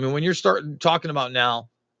 I mean, when you're starting talking about now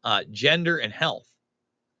gender and health,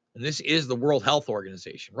 and this is the World Health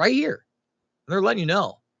Organization right here, and they're letting you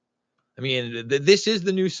know. I mean, this is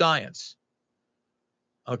the new science.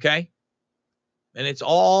 Okay. And it's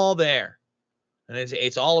all there. And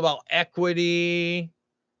it's all about equity,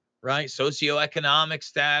 right? Socioeconomic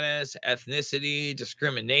status, ethnicity,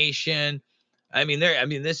 discrimination. I mean,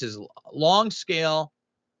 this is long scale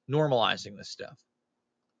normalizing this stuff.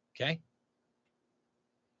 Okay.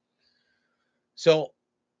 So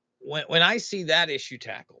when I see that issue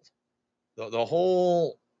tackled, the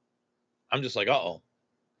whole, I'm just like, uh-oh,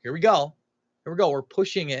 here we go. Here we go. We're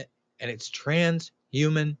pushing it, and it's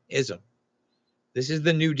transhumanism. This is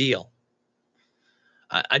the New Deal.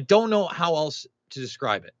 I don't know how else to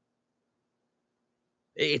describe it.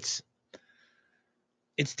 It's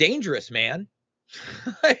dangerous, man.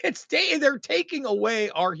 They're taking away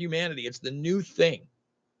our humanity. It's the new thing.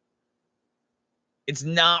 It's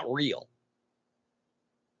not real.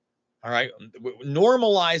 All right.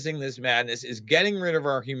 Normalizing this madness is getting rid of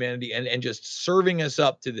our humanity and just serving us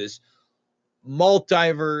up to this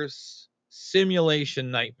multiverse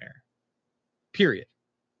simulation nightmare. Period.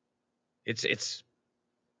 It's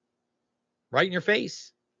right in your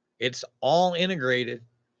face. It's all integrated.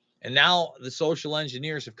 And now the social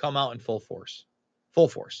engineers have come out in full force. Full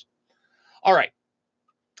force. All right.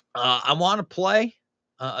 I want to play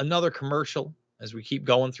another commercial as we keep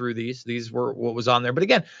going through these. These were what was on there. But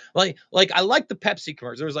again, like I like the Pepsi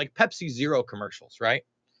commercials. There was like Pepsi Zero commercials, right?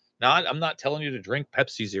 Now, I'm not telling you to drink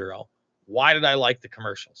Pepsi Zero. Why did I like the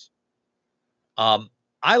commercials?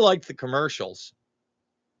 I liked the commercials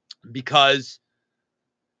because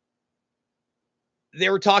they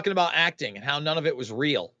were talking about acting and how none of it was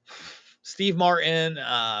real. Steve Martin,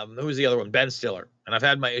 who was the other one? Ben Stiller. And I've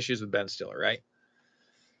had my issues with Ben Stiller, right?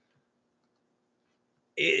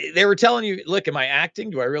 They were telling you, look, am I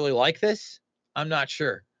acting? Do I really like this? I'm not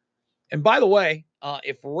sure. And by the way,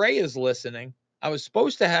 if Ray is listening, I was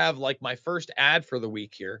supposed to have like my first ad for the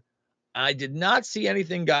week here. I did not see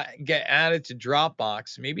anything get added to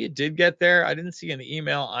Dropbox. Maybe it did get there. I didn't see an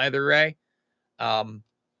email either, Ray.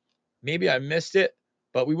 Maybe I missed it,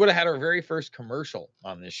 but we would have had our very first commercial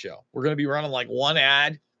on this show. We're going to be running like one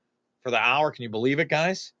ad for the hour. Can you believe it,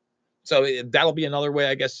 guys? So that'll be another way,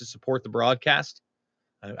 I guess, to support the broadcast.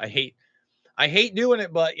 I hate doing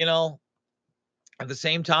it, but at the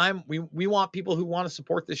same time, we want people who want to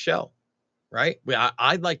support the show, right?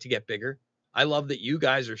 I'd like to get bigger. I love that you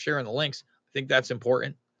guys are sharing the links. I think that's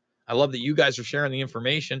important. I love that you guys are sharing the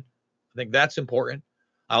information. I think that's important.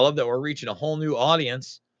 I love that we're reaching a whole new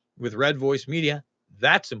audience. with Red Voice Media.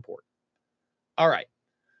 That's important. All right.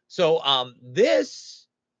 So this,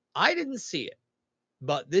 I didn't see it,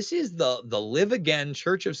 but this is the Live Again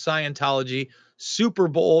Church of Scientology Super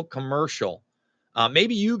Bowl commercial.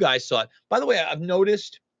 Maybe you guys saw it. By the way, I've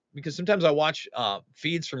noticed, because sometimes I watch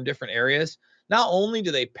feeds from different areas, not only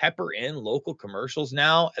do they pepper in local commercials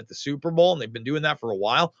now at the Super Bowl, and they've been doing that for a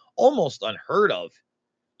while, almost unheard of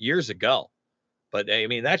years ago. But I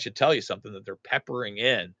mean, that should tell you something, that they're peppering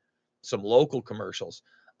in some local commercials.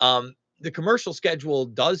 The commercial schedule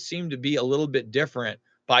does seem to be a little bit different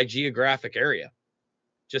by geographic area.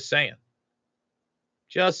 Just saying.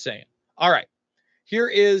 Just saying. All right. Here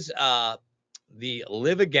is the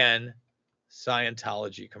Live Again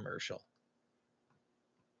Scientology commercial.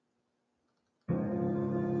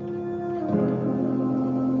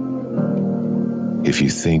 If you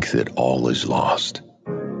think that all is lost,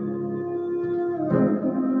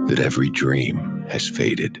 that every dream has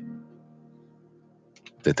faded,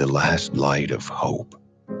 that the last light of hope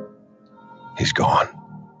is gone,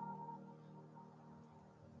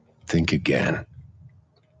 think again.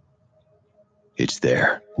 It's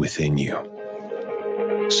there within you.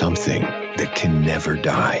 Something that can never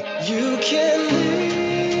die. You can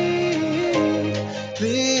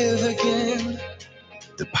live again.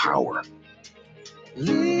 The power.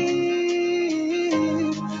 Live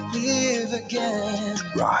again.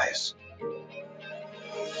 To rise.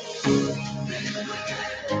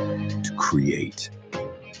 To create.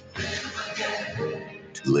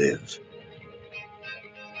 To live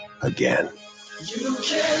again. You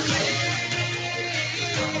can live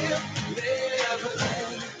again.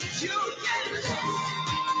 You can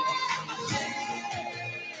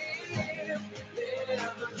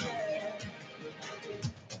live again.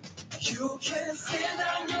 You can stand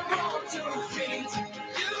on your own 2 feet.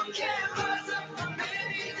 You can rise up from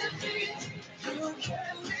any defeat. You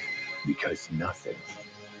can live. Because nothing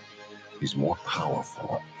is more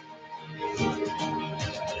powerful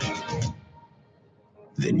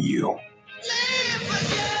than you. Live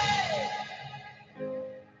again.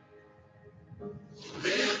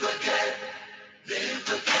 Live again. Live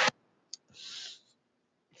again.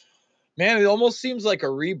 Man, it almost seems like a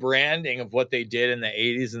rebranding of what they did in the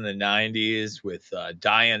 80s and the 90s with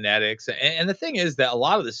Dianetics. And the thing is that a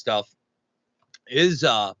lot of this stuff is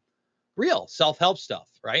real self-help stuff,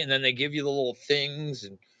 right? And then they give you the little things,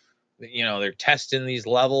 and they're testing these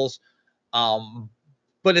levels.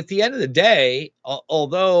 But at the end of the day,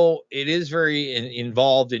 although it is very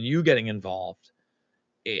involved in you getting involved,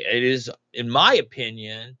 it is, in my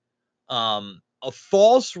opinion, a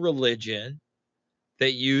false religion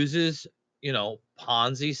that uses,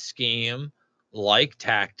 Ponzi scheme like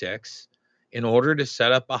tactics in order to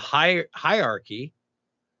set up a hierarchy,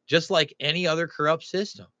 just like any other corrupt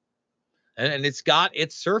system. And it's got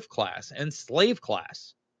its serf class and slave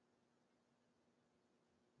class.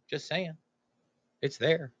 Just saying. It's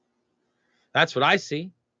there. That's what I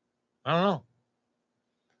see. I don't know.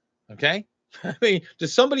 Okay? I mean,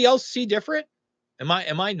 does somebody else see different? Am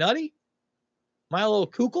I nutty? Am I a little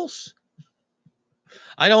kookles?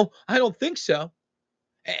 I don't think so.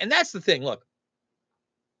 And that's the thing. Look,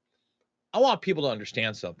 I want people to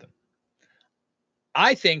understand something.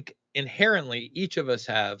 I think inherently each of us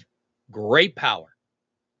have great power,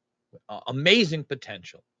 amazing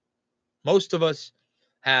potential. Most of us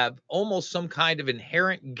have almost some kind of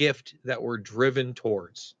inherent gift that we're driven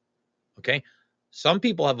towards. Okay? Some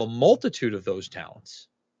people have a multitude of those talents.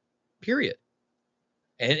 Period.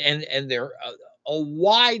 And they're a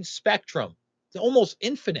wide spectrum. It's almost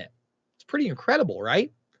infinite. It's pretty incredible,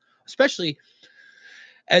 right? Especially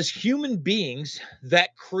as human beings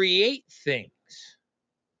that create things,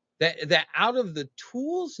 that out of the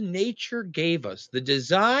tools nature gave us, the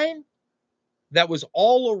design that was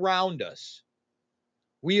all around us,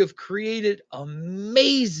 we have created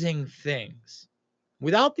amazing things.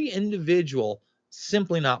 Without the individual,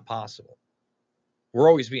 simply not possible. We're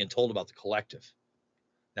always being told about the collective.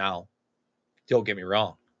 Now, don't get me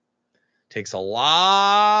wrong. It takes a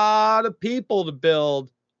lot of people to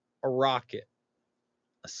build a rocket,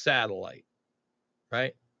 a satellite,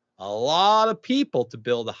 right? A lot of people to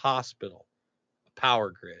build a hospital, a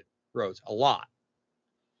power grid, roads, a lot.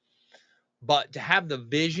 But to have the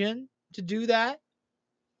vision to do that,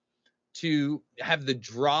 to have the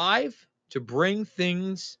drive to bring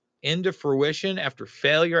things into fruition after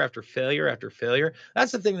failure, after failure, after failure,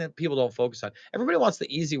 that's the thing that people don't focus on. Everybody wants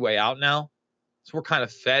the easy way out now. So we're kind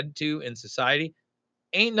of fed to in society.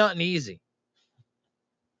 Ain't nothing easy.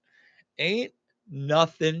 Ain't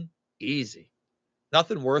nothing easy.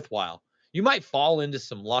 Nothing worthwhile. You might fall into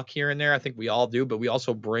some luck here and there. I think we all do, but we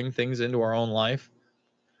also bring things into our own life.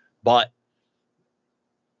 But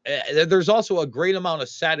there's also a great amount of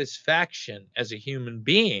satisfaction as a human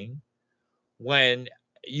being when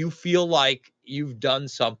you feel like you've done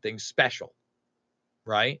something special,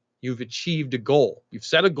 right? You've achieved a goal. You've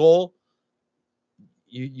set a goal,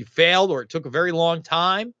 you failed, or it took a very long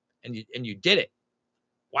time, and you did it.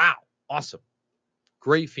 Wow, awesome.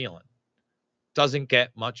 Great feeling. Doesn't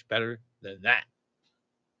get much better than that.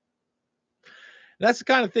 And that's the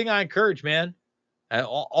kind of thing I encourage, man.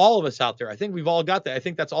 All of us out there, I think we've all got that. I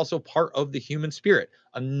think that's also part of the human spirit.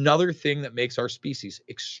 Another thing that makes our species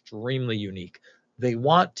extremely unique. They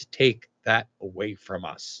want to take that away from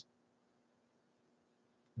us.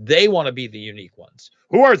 They want to be the unique ones.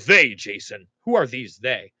 Who are they, Jason? Who are these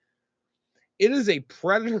they? It is a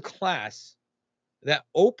predator class that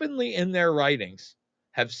openly in their writings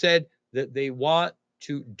have said that they want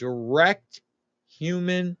to direct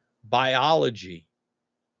human biology.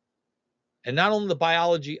 And not only the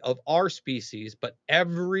biology of our species, but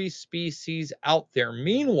every species out there.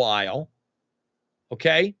 Meanwhile,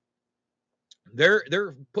 okay,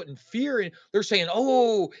 they're putting fear in. They're saying,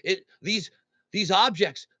 "Oh, these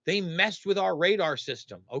objects, they messed with our radar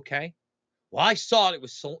system." Okay, well, I saw it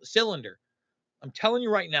was cylinder. I'm telling you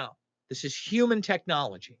right now, this is human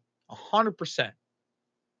technology, 100%, and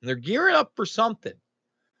they're gearing up for something.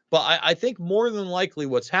 But I think more than likely,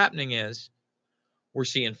 what's happening is we're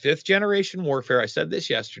seeing 5th generation warfare. I said this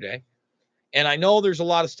yesterday. And I know there's a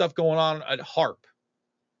lot of stuff going on at HARP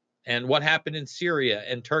and what happened in Syria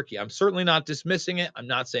and Turkey. I'm certainly not dismissing it. I'm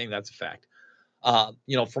not saying that's a fact.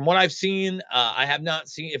 From what I've seen, I have not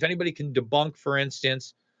seen, if anybody can debunk, for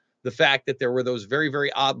instance, the fact that there were those very,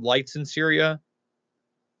 very odd lights in Syria,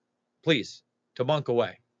 please debunk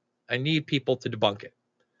away. I need people to debunk it.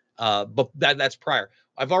 But that's prior.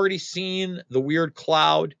 I've already seen the weird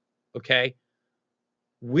cloud. Okay.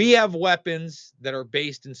 We have weapons that are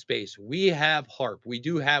based in space. We have HARP. We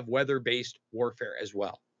do have weather-based warfare as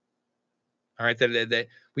well. All right, that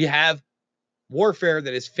we have warfare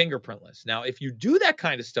that is fingerprintless. Now, if you do that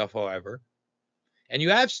kind of stuff, however, and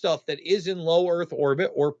you have stuff that is in low Earth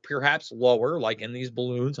orbit or perhaps lower, like in these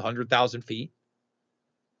balloons, 100,000 feet,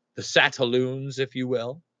 the satelloons, if you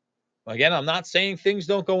will. Again, I'm not saying things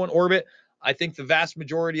don't go in orbit. I think the vast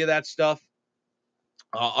majority of that stuff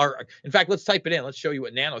are, in fact, let's type it in. Let's show you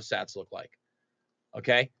what nanosats look like.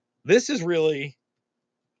 Okay. This is really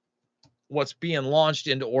what's being launched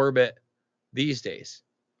into orbit these days.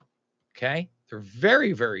 Okay. They're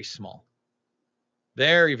very, very small.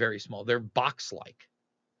 Very, very small. They're box-like.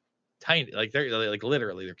 Tiny. Like they're like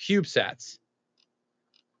literally, they're CubeSats.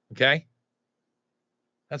 Okay.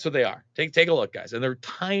 That's what they are. Take a look, guys. And they're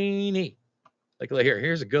tiny. Like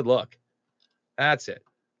here's a good look. That's it.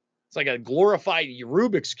 It's like a glorified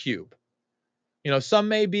Rubik's Cube. Some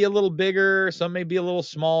may be a little bigger, some may be a little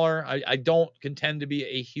smaller. I don't contend to be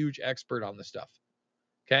a huge expert on this stuff.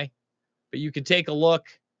 Okay. But you can take a look,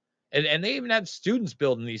 and they even have students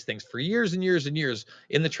building these things for years and years and years.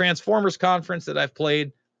 In the Transformers conference that I've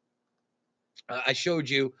played, I showed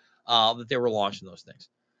you that they were launching those things.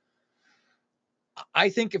 I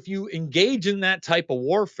think if you engage in that type of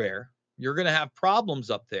warfare, you're going to have problems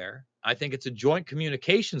up there. I think it's a joint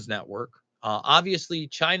communications network. Obviously,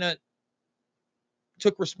 China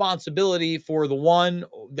took responsibility for the one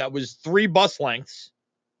that was 3 bus lengths.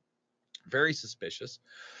 Very suspicious.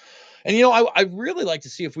 And, I really like to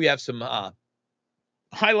see if we have some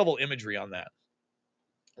high-level imagery on that,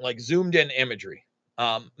 like zoomed-in imagery.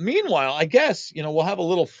 Meanwhile, I guess, we'll have a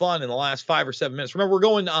little fun in the last 5 or 7 minutes. Remember, we're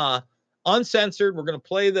going uncensored. We're going to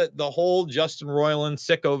play the whole Justin Roiland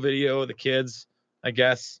sicko video of the kids, I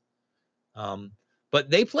guess. But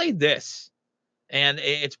they played this, and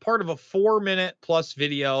it's part of a 4-minute plus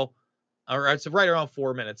video, or it's right around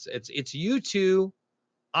 4 minutes. It's U2,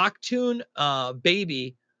 Octoon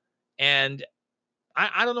Baby, and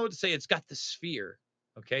I don't know what to say. It's got the sphere.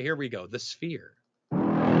 Okay, here we go. The sphere.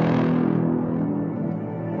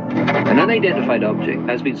 An unidentified object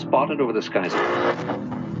has been spotted over the skies.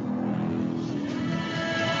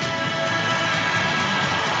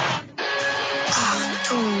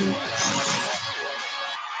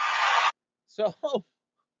 So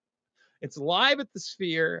it's live at the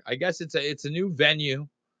Sphere. I guess it's a new venue.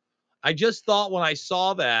 I just thought when I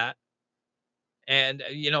saw that, and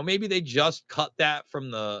maybe they just cut that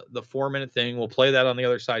from the 4-minute thing. We'll play that on the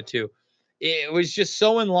other side too. It was just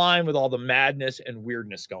so in line with all the madness and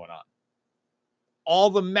weirdness going on. All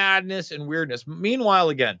the madness and weirdness. Meanwhile,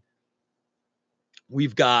 again,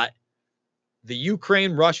 we've got the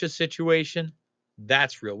Ukraine-Russia situation.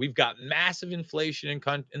 That's real. We've got massive inflation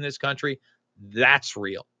in this country. That's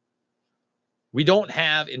real. We don't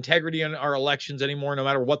have integrity in our elections anymore, no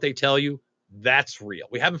matter what they tell you. That's real.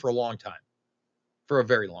 We haven't for a long time, for a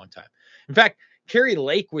very long time. In fact, Carrie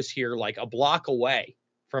Lake was here like a block away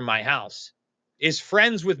from my house, is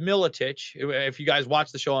friends with Militich. If you guys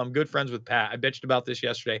watch the show, I'm good friends with Pat. I bitched about this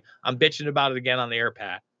yesterday. I'm bitching about it again on the air,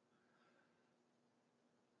 Pat.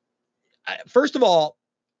 First of all,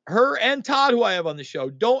 her and Todd, who I have on the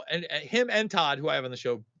show, him and Todd, who I have on the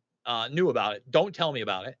show, knew about it. Don't tell me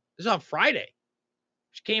about it. This is on Friday.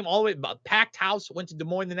 She came all the way, about packed house, went to Des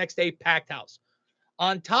Moines the next day, packed house.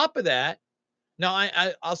 On top of that, now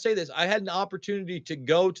I'll say this. I had an opportunity to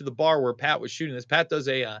go to the bar where Pat was shooting this. Pat does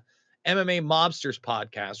a MMA Mobsters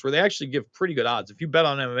podcast where they actually give pretty good odds. If you bet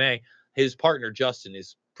on MMA, his partner, Justin,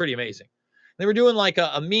 is pretty amazing. They were doing like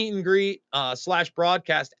a meet and greet /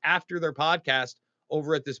 broadcast after their podcast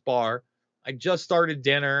over at this bar. I just started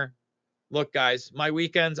dinner. Look, guys, my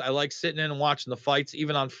weekends, I like sitting in and watching the fights.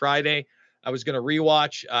 Even on Friday, I was going to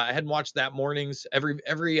rewatch. I hadn't watched that mornings. Every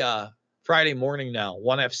Friday morning now,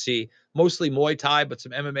 1FC, mostly Muay Thai, but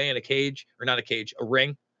some MMA in a cage, or not a cage, a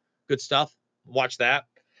ring. Good stuff. Watch that.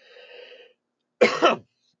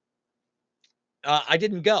 I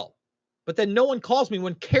didn't go. But then no one calls me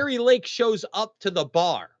when Carrie Lake shows up to the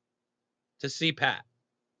bar to see Pat.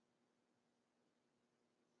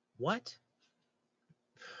 What?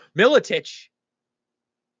 Militich,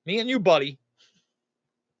 me and you, buddy.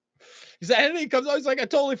 He said, anything comes out, he's like, I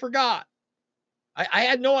totally forgot. I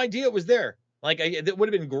had no idea it was there. Like, it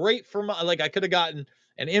would have been great for my, like, I could have gotten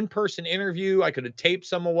an in-person interview. I could have taped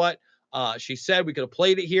some of what she said. We could have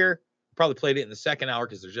played it here. Probably played it in the second hour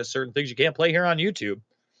because there's just certain things you can't play here on YouTube.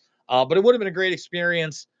 But it would have been a great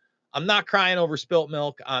experience. I'm not crying over spilt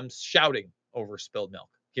milk. I'm shouting over spilled milk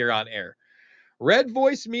here on air.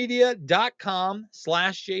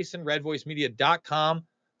 redvoicemedia.com/Jason,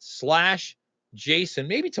 redvoicemedia.com/Jason.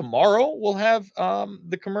 Maybe tomorrow we'll have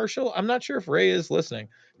the commercial. I'm not sure if Ray is listening.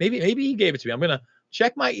 Maybe he gave it to me. I'm going to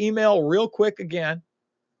check my email real quick again.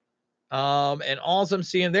 And all I'm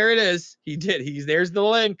seeing, there it is. He did. There's the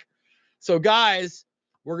link. So guys,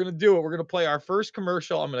 we're going to do it. We're going to play our first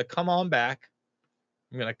commercial. I'm going to come on back.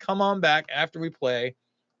 After we play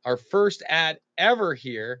our first ad ever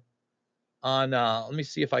here on, let me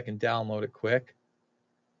see if I can download it quick.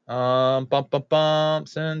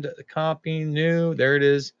 Send a copy, new. There it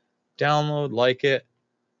is. Download, like it.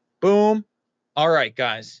 Boom. All right,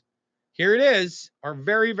 guys. Here it is. Our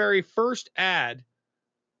very, very first ad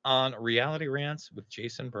on Reality Rants with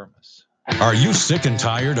Jason Burmas. Are you sick and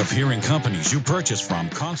tired of hearing companies you purchase from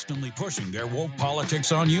constantly pushing their woke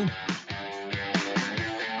politics on you?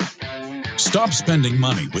 Stop spending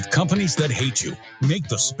money with companies that hate you. Make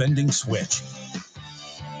the spending switch.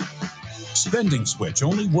 Spending Switch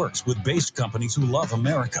only works with based companies who love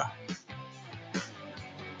America.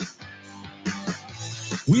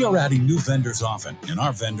 We are adding new vendors often, and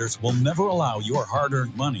our vendors will never allow your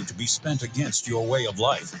hard-earned money to be spent against your way of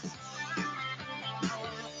life.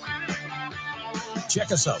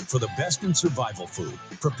 Check us out for the best in survival food,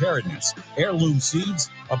 preparedness, heirloom seeds,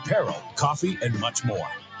 apparel, coffee, and much more.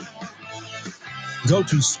 Go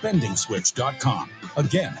to SpendingSwitch.com.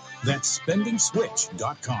 Again, that's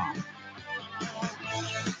SpendingSwitch.com.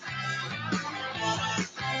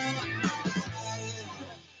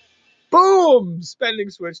 Boom!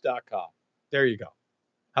 SpendingSwitch.com. There you go.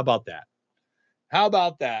 How about that?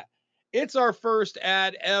 It's our first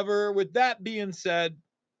ad ever. With that being said,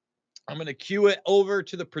 I'm going to cue it over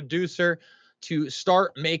to the producer to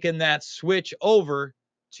start making that switch over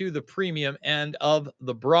to the premium end of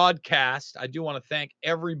the broadcast. I do want to thank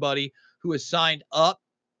everybody who has signed up.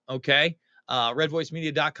 Okay.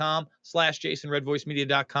 redvoicemedia.com/Jason,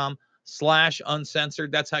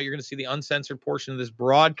 redvoicemedia.com/uncensored. That's how you're going to see the uncensored portion of this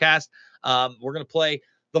broadcast. We're going to play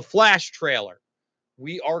the Flash trailer.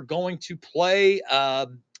 We are going to play,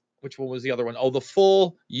 which one was the other one? Oh, the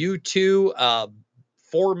full U2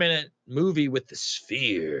 4-minute movie with the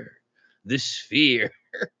sphere. The sphere.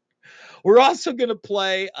 We're also going to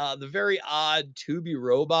play the very odd Tubi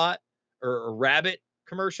robot or rabbit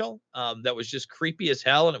commercial that was just creepy as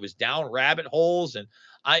hell, and it was down rabbit holes. And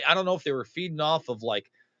I don't know if they were feeding off of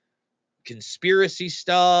like conspiracy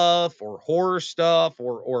stuff or horror stuff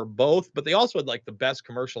or both, but they also had like the best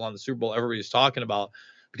commercial on the Super Bowl everybody's talking about,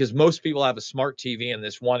 because most people have a smart TV and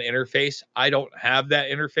this one interface. I don't have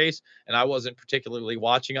that interface, and I wasn't particularly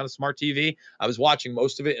watching on a smart TV. I was watching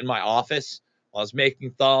most of it in my office while I was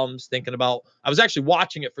making thumbs, thinking about, I was actually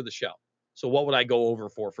watching it for the show. So what would I go over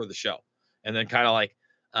for the show? And then kind of like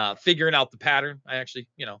figuring out the pattern. I actually,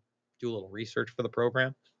 do a little research for the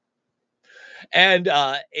program. And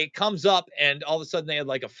it comes up, and all of a sudden they had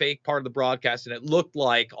like a fake part of the broadcast, and it looked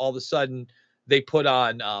like all of a sudden they put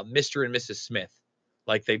on Mr. and Mrs. Smith.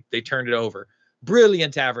 Like they turned it over.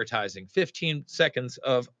 Brilliant advertising. 15 seconds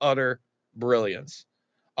of utter brilliance.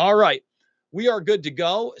 All right. We are good to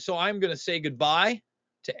go. So I'm going to say goodbye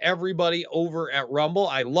to everybody over at Rumble.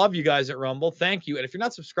 I love you guys at Rumble. Thank you. And if you're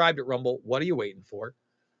not subscribed at Rumble, what are you waiting for?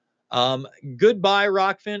 Goodbye,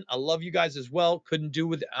 Rockfin. I love you guys as well. Couldn't do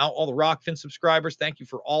without all the Rockfin subscribers. Thank you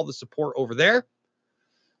for all the support over there.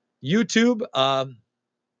 YouTube,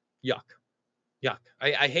 yuck. Yuck.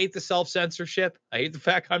 I hate the self-censorship. I hate the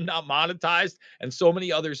fact I'm not monetized, and so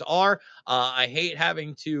many others are. I hate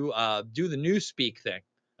having to do the Newspeak thing.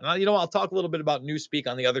 And I'll talk a little bit about Newspeak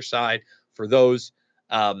on the other side for those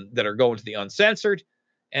that are going to the uncensored.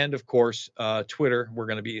 And of course, Twitter, we're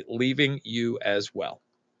going to be leaving you as well.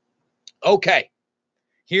 Okay,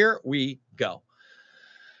 here we go.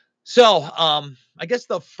 So I guess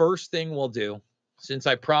the first thing we'll do, since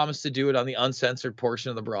I promised to do it on the uncensored portion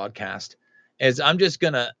of the broadcast, is I'm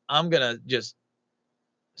gonna just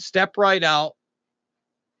step right out,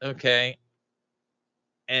 okay,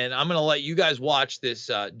 and I'm gonna let you guys watch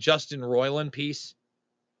this Justin Roiland piece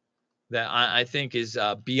that I think is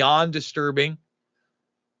beyond disturbing,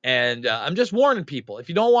 and I'm just warning people, if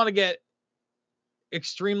you don't want to get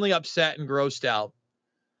extremely upset and grossed out,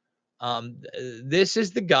 this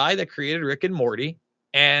is the guy that created Rick and Morty,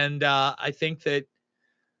 and I think that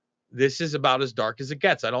this is about as dark as it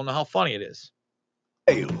gets. I don't know how funny it is.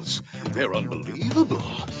 Tales. They're unbelievable.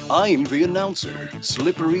 I'm the announcer,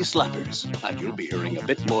 Slippery Slappers, and you'll be hearing a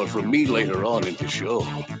bit more from me later on in the show.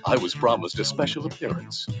 I was promised a special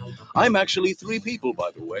appearance. I'm actually 3 people,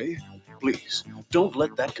 by the way. Please, don't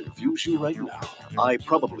let that confuse you right now. I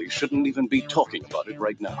probably shouldn't even be talking about it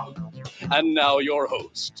right now. And now your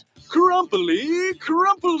host, Crumply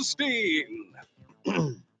Crumplestein.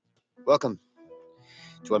 Welcome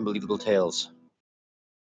to Unbelievable Tales.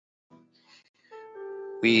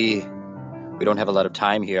 We don't have a lot of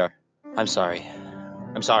time here. I'm sorry.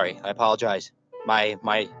 I apologize. My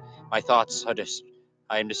thoughts are just,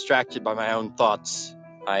 I am distracted by my own thoughts.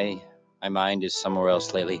 My mind is somewhere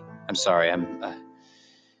else lately. I'm sorry.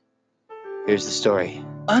 Here's the story.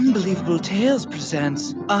 Unbelievable Tales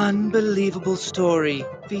presents Unbelievable Story,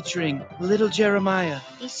 featuring Little Jeremiah.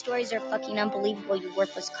 These stories are fucking unbelievable, you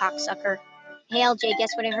worthless cocksucker. Hey, LJ,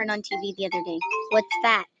 guess what I heard on TV the other day? What's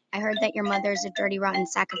that? I heard that your mother's a dirty, rotten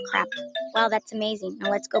sack of crap. Wow, that's amazing. Now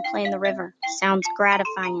let's go play in the river. Sounds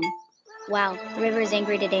gratifying. Wow, the river is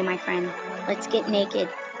angry today, my friend. Let's get naked.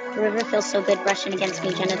 The river feels so good brushing against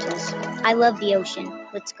me genitals. I love the ocean.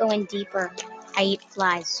 Let's go in deeper. I eat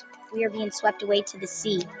flies. We are being swept away to the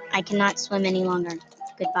sea. I cannot swim any longer.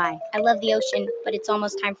 Goodbye. I love the ocean, but it's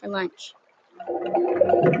almost time for lunch.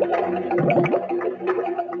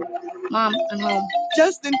 Mom, I'm home.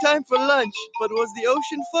 Just in time for lunch, but was the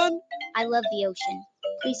ocean fun? I love the ocean.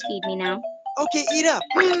 Please feed me now. Okay, eat up.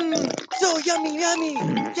 So yummy, yummy.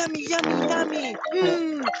 Yummy, yummy,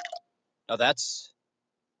 yummy.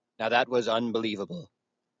 Now that was unbelievable.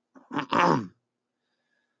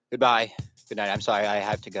 Goodbye. Good night. I'm sorry. I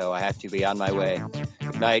have to go. I have to be on my way.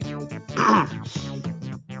 Good night.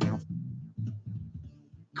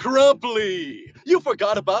 Crumply! You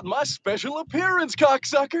forgot about my special appearance,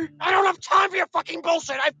 cocksucker! I don't have time for your fucking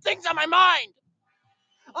bullshit. I have things on my mind.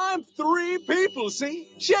 I'm 3 people,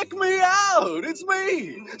 see? Check me out! It's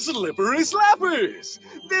me, Slippery Slappers!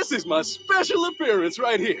 This is my special appearance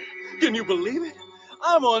right here. Can you believe it?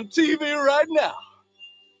 I'm on TV right now.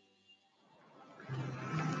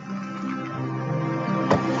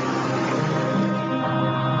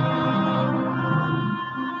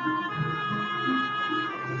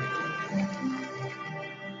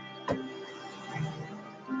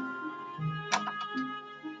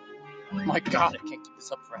 My God, I can't keep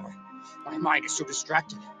this up forever. My mind is so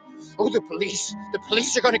distracted. Oh, the police. The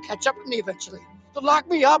police are going to catch up with me eventually. They'll lock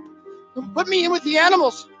me up. They'll put me in with the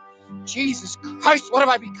animals. Jesus Christ, what have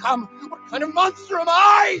I become? What kind of monster am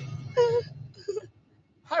I?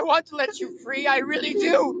 I want to let you free. I really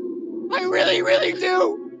do. I really, really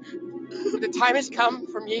do. But the time has come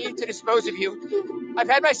for me to dispose of you. I've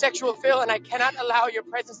had my sexual fill, and I cannot allow your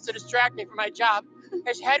presence to distract me from my job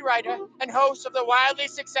as head writer and host of the wildly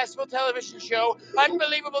successful television show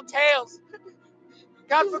Unbelievable Tales.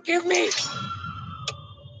 God forgive me.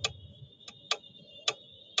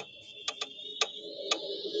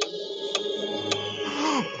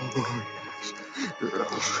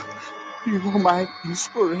 You're my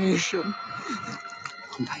inspiration.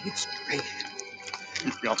 My inspiration.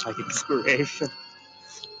 You're my inspiration.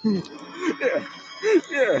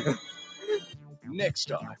 Yeah. Next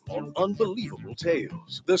time on Unbelievable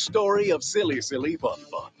Tales, the story of Silly Silly Bun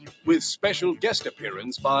Bun. with special guest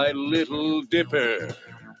appearance by Little Dipper.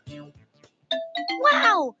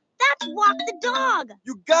 Wow, that's Walk the Dog.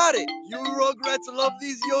 You got it. You Rugrats love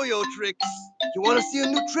these yo-yo tricks. You want to see a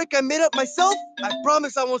new trick I made up myself? I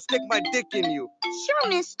promise I won't stick my dick in you. Sure,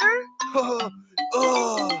 mister.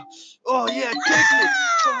 Oh, yeah, taste it.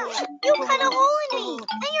 You cut a hole in me,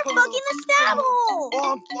 and you're fucking the stab hole.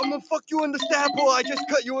 Oh, I'm gonna fuck you in the stab hole. I just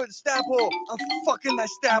cut you in the stab hole. I'm fucking that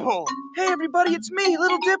stab hole. Hey, everybody, it's me,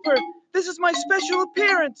 Little Dipper. This is my special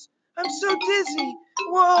appearance. I'm so dizzy.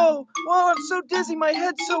 Whoa, I'm so dizzy. My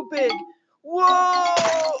head's so big.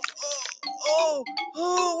 Whoa!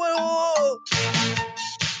 Whoa!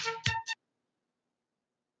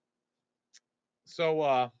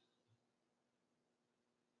 So,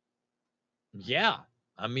 yeah,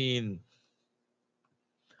 I mean,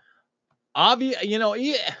 obvious,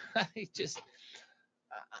 yeah, just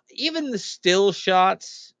even the still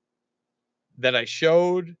shots that I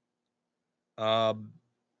showed, I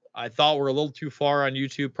thought were a little too far on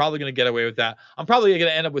YouTube. Probably going to get away with that. I'm probably going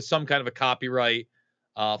to end up with some kind of a copyright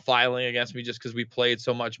filing against me just because we played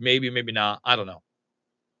so much. Maybe not. I don't know.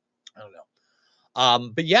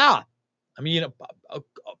 But yeah, I mean,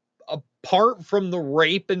 apart from the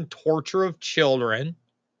rape and torture of children,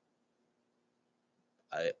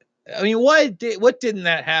 I mean, what didn't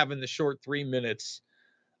that have in the short 3 minutes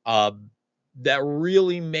that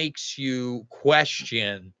really makes you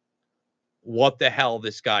question what the hell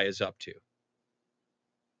this guy is up to?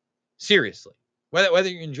 Seriously, whether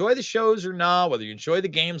you enjoy the shows or not, whether you enjoy the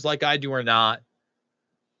games like I do or not.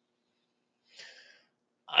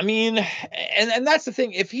 I mean, and that's the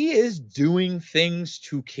thing. If he is doing things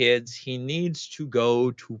to kids, he needs to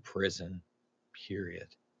go to prison, period.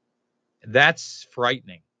 That's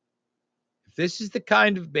frightening. If this is the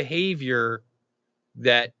kind of behavior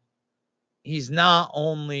that he's not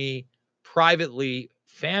only privately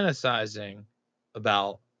fantasizing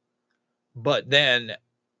about, but then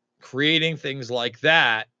creating things like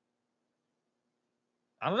that,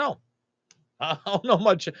 I don't know. I don't know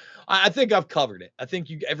much. I think I've covered it. I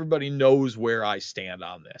think everybody knows where I stand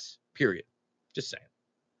on this. Period. Just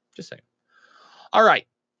saying. All right.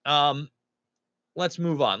 Let's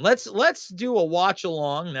move on. Let's do a watch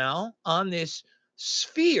along now on this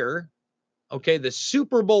Sphere. Okay, the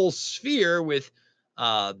Super Bowl Sphere with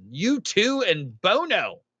U2 and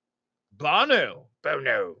Bono.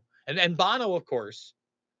 And Bono, of course,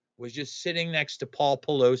 was just sitting next to Paul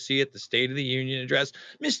Pelosi at the State of the Union address.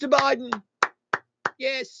 Mr. Biden,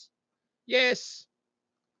 yes.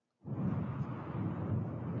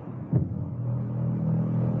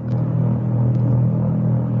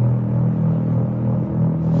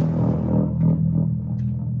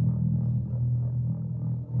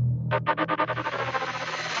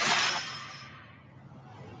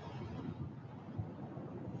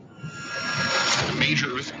 A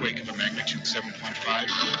major earthquake of a magnitude 7.5.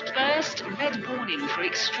 First, red warning for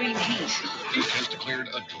extreme heat. It has declared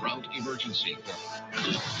a drought emergency.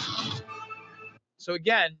 So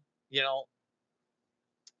again, it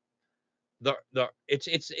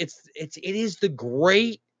is the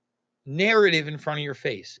great narrative in front of your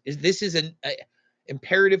face. This is an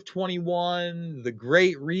Imperative 21, the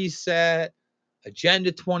Great Reset,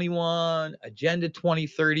 Agenda 21, Agenda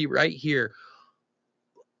 2030 right here.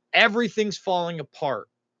 Everything's falling apart.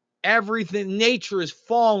 Nature is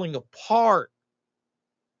falling apart.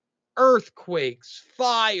 Earthquakes,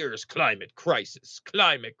 fires, climate crisis.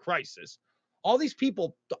 All these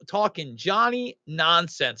people talking Johnny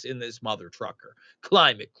nonsense in this mother trucker.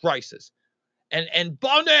 Climate crisis. And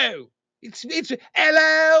Bono, it's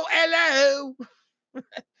hello.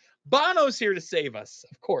 Bono's here to save us,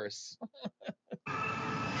 of course.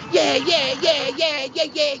 Yeah.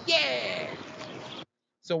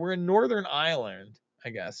 So we're in Northern Ireland,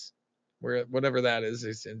 I guess. Where whatever that is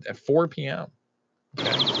at 4 p.m.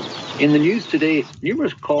 In the news today,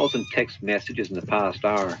 numerous calls and text messages in the past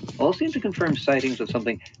hour all seem to confirm sightings of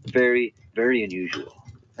something very, very unusual.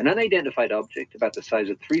 An unidentified object about the size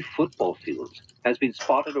of 3 football fields has been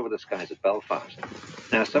spotted over the skies of Belfast.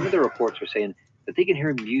 Now, some of the reports are saying that they can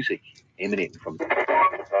hear music emanating from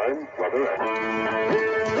time, weather,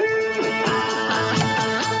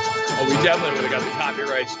 Oh, we definitely would have got the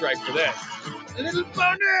copyright strike for this. Little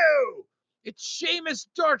Bono! It's Seamus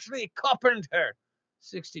Dortley Carpenter,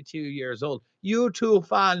 62 years old. U2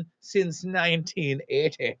 fan since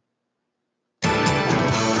 1980.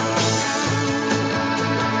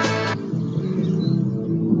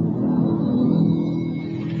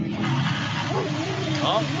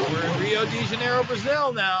 Oh, we're in Rio de Janeiro,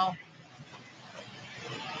 Brazil now.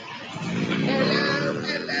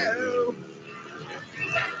 Hello.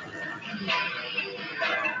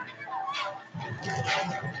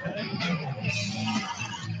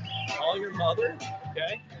 call your mother?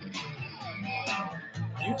 Okay.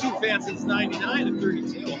 YouTube fan since 99 and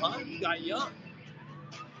 32, huh? You got young.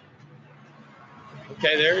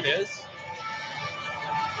 Okay, there it is.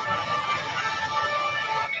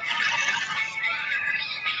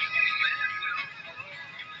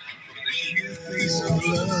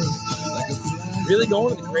 Really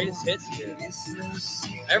going to the greatest hits here.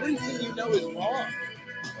 Everything you know is wrong.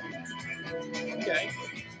 Okay.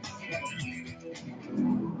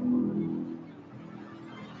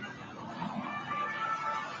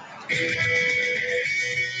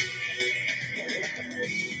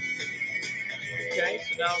 Okay,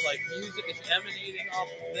 so now like music is emanating off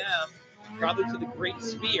of them, probably to the Great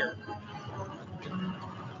Sphere.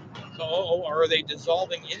 So, or are they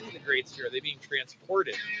dissolving into the Great Sphere? Are they being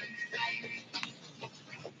transported?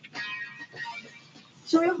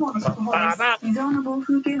 気象予報の速報です。未曾有の暴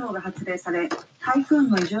風警報が発令され、台風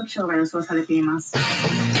の異常気象が予想されています。 So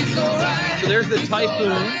there's the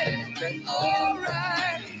typhoon.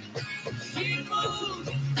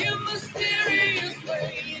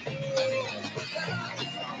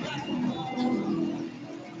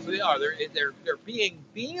 So they are. They're being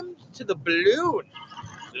beamed to the balloon,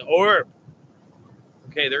 the orb.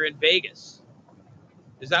 Okay, they're in Vegas.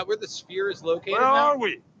 Is that where the sphere is located? Where now? are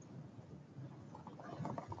we?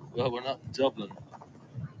 Well, we're not in Dublin.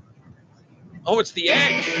 Oh, it's the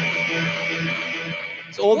Edge.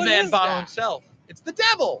 It's old What man is Bono that? himself. It's the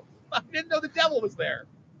devil. I didn't know the devil was there.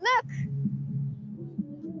 Look.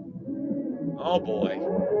 Oh boy.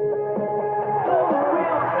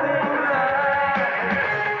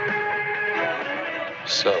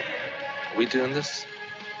 So, are we doing this?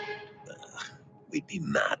 We'd be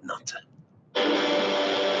mad not to.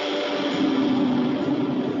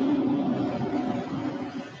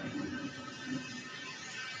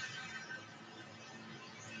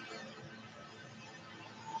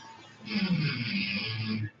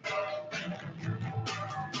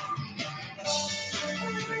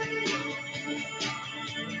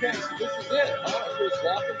 Okay, so this is it. Oh, so it's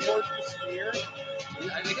walking towards the sphere.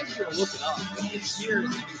 I guess you're gonna look it up. The sphere is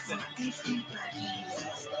the new thing.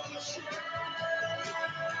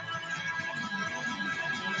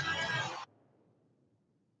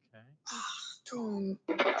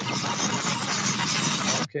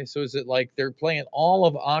 Okay, so is it like they're playing all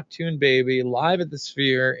of Octoon Baby live at the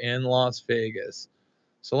Sphere in Las Vegas?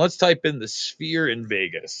 So let's type in the Sphere in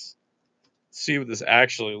Vegas. See what this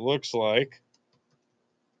actually looks like.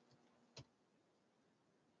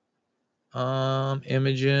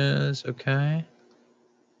 Images, okay.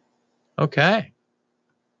 Okay.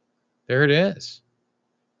 There it is.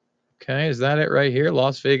 Okay, is that it right here?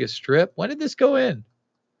 Las Vegas Strip. When did this go in?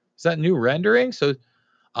 Is that new rendering? So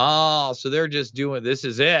they're just doing, this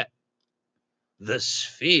is it. The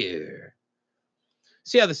Sphere.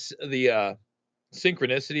 See how the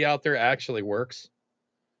synchronicity out there actually works?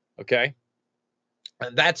 Okay.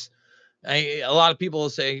 And that's, a lot of people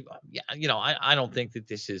will say, yeah, I don't think that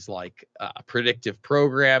this is like predictive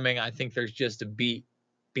programming. I think there's just a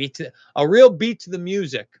real beat to the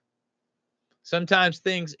music. Sometimes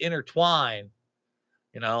things intertwine,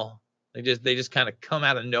 they just kind of come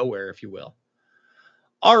out of nowhere, if you will.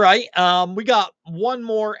 All right. We got one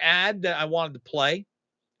more ad that I wanted to play.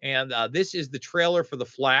 And this is the trailer for The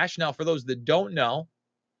Flash. Now, for those that don't know,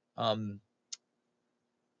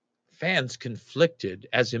 fans conflicted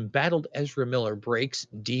as embattled Ezra Miller breaks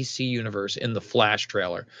DC Universe in The Flash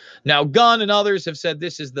trailer. Now, Gunn and others have said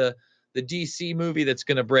this is the DC movie that's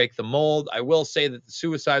going to break the mold. I will say that the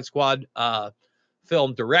Suicide Squad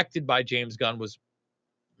film directed by James Gunn was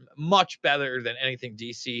much better than anything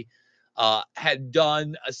DC had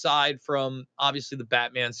done, aside from, obviously, the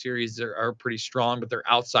Batman series are pretty strong, but they're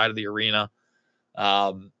outside of the arena.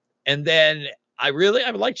 And then I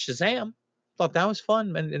liked Shazam. Thought that was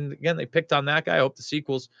fun. And again, they picked on that guy. I hope the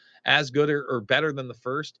sequel's as good or better than the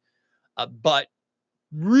first. But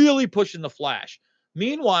really pushing The Flash.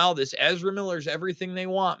 Meanwhile, this Ezra Miller's everything they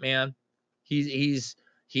want, man. He's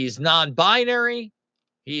non-binary.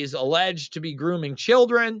 He's alleged to be grooming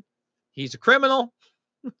children. He's a criminal.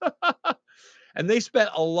 And they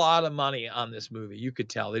spent a lot of money on this movie. You could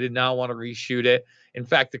tell they did not want to reshoot it. In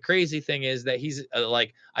fact, the crazy thing is that he's I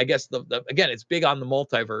guess again, it's big on the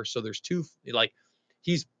multiverse. So there's two,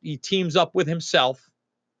 he teams up with himself.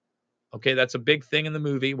 Okay, that's a big thing in the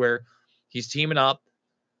movie where he's teaming up.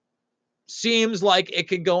 Seems like it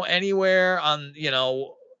could go anywhere on,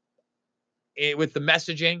 with the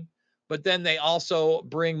messaging. But then they also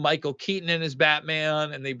bring Michael Keaton in as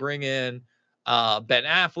Batman, and they bring in Ben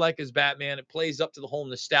Affleck as Batman. It plays up to the whole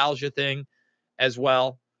nostalgia thing as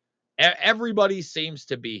well. Everybody seems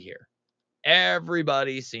to be here.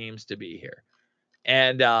 Everybody seems to be here.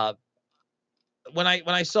 And when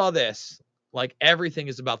I saw this, like everything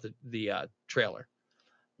is about the trailer.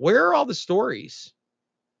 Where are all the stories?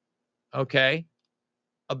 Okay,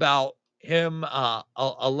 about him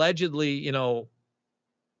allegedly,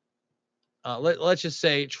 let's just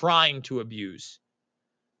say trying to abuse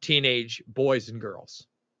teenage boys and girls.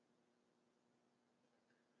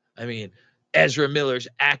 I mean, Ezra Miller's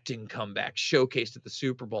acting comeback showcased at the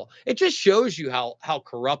Super Bowl. It just shows you how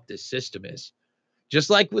corrupt this system is. Just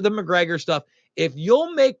like with the McGregor stuff, if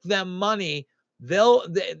you'll make them money, they'll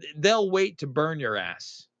wait to burn your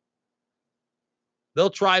ass. They'll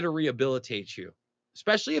try to rehabilitate you,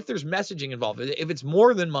 especially if there's messaging involved. If it's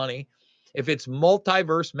more than money, if it's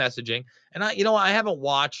multiverse messaging, and I haven't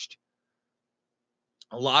watched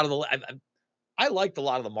a lot of the. I liked a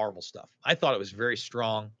lot of the Marvel stuff. I thought it was very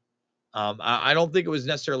strong. I don't think it was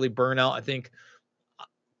necessarily burnout. I think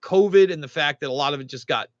COVID and the fact that a lot of it just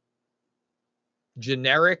got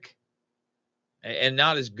generic and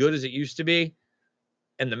not as good as it used to be,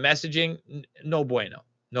 and the messaging, no bueno.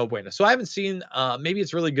 So I haven't seen, maybe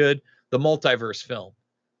it's really good, the multiverse film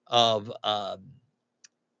of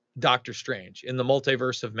Doctor Strange in the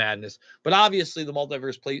Multiverse of Madness. But obviously the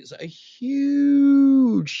multiverse plays a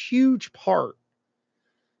huge part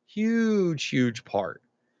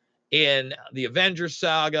in the Avengers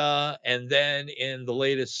saga and then in the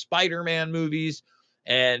latest Spider-Man movies.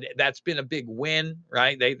 And that's been a big win,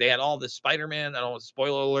 right? They had all the Spider-Man, I don't know,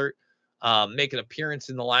 spoiler alert, make an appearance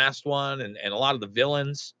in the last one, and a lot of the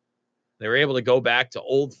villains. They were able to go back to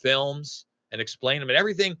old films and explain them. And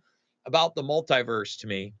everything about the multiverse to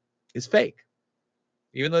me is fake.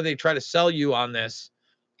 Even though they try to sell you on this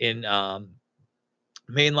in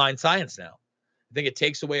mainline science now. I think it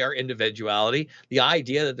takes away our individuality. The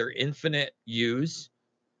idea that they're infinite yous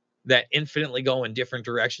that infinitely go in different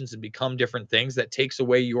directions and become different things, that takes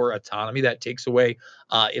away your autonomy. That takes away,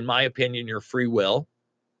 in my opinion, your free will.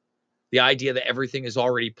 The idea that everything is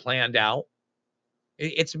already planned out.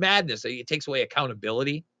 It's madness. It takes away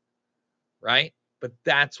accountability, right? But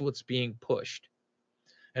that's what's being pushed.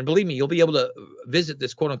 And believe me, you'll be able to visit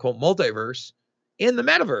this quote unquote multiverse in the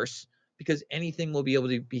metaverse because anything will be able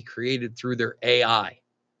to be created through their AI.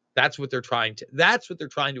 That's what they're trying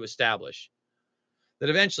to establish. That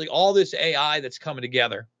eventually all this AI that's coming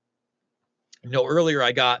together. Earlier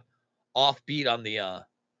I got offbeat on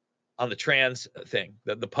the trans thing,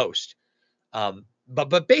 the post.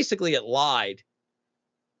 But basically it lied.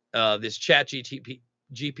 This chat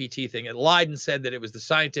GPT thing, it lied and said that it was the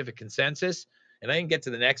scientific consensus. And I didn't get to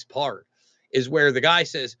the next part, is where the guy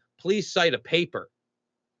says, please cite a paper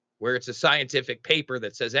where it's a scientific paper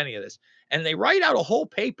that says any of this. And they write out a whole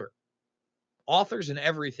paper, authors and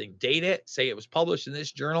everything, date it, say it was published in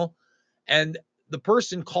this journal. And the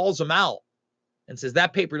person calls them out and says,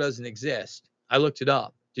 that paper doesn't exist. I looked it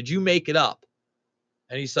up. Did you make it up?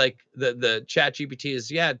 And he's like, the chat GPT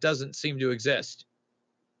is, yeah, it doesn't seem to exist.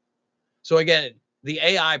 So again, the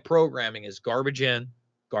AI programming is garbage in,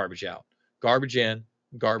 garbage out, garbage in,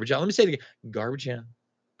 garbage out. Let me say it again, garbage in,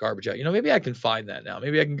 garbage out. Maybe I can find that now.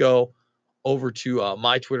 Maybe I can go over to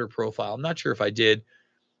my Twitter profile. I'm not sure if I did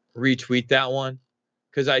retweet that one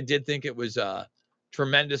because I did think it was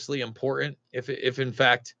tremendously important. If in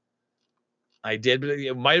fact I did, but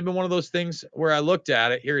it might have been one of those things where I looked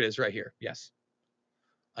at it. Here it is right here. Yes,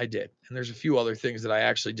 I did. And there's a few other things that I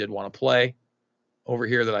actually did want to play over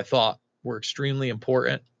here that I thought were extremely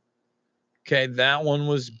important. Okay, that one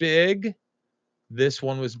was big. This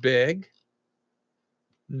one was big.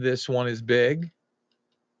 This one is big.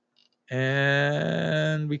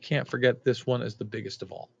 And we can't forget this one is the biggest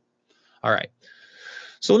of all. All right.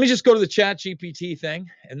 So let me just go to the chat GPT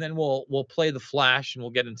thing, and then we'll play the flash, and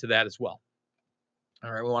we'll get into that as well.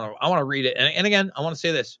 All right, I want to read it. And again, I want to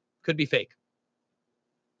say this. Could be fake.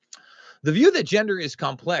 The view that gender is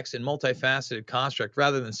complex and multifaceted construct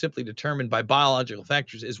rather than simply determined by biological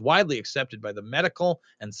factors is widely accepted by the medical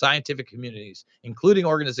and scientific communities, including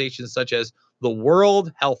organizations such as the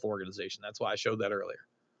World Health Organization. That's why I showed that earlier.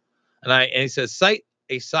 And he says, cite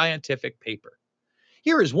a scientific paper.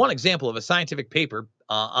 Here is one example of a scientific paper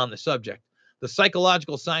on the subject. The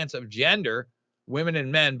Psychological Science of Gender, Women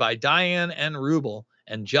and Men by Diane N. Rubel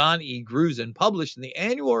and John E. Grusin, published in the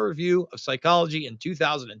Annual Review of Psychology in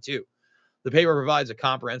 2002. The paper provides a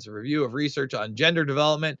comprehensive review of research on gender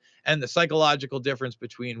development and the psychological difference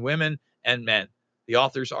between women and men. The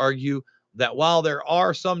authors argue that while there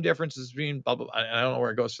are some differences between, blah, blah, blah, I don't know where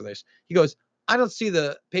it goes for this. He goes, I don't see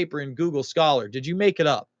the paper in Google Scholar. Did you make it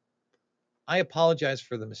up? I apologize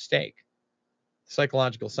for the mistake.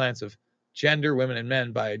 Psychological Science of Gender, Women, and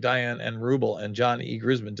Men by Diane N. Rubel and John E.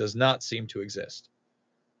 Grisman does not seem to exist.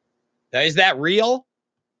 Now, is that real?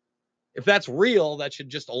 If that's real, that should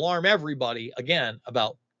just alarm everybody, again,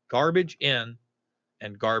 about garbage in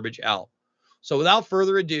and garbage out. So without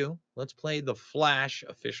further ado, let's play the Flash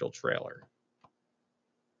official trailer.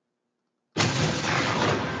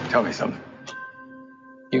 Tell me something.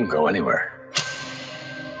 You can go anywhere.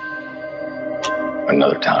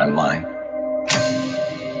 Another timeline.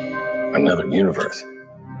 Another universe.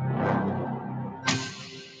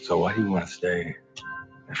 So why do you want to stay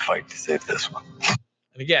and fight to save this one?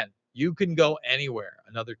 And again, you can go anywhere.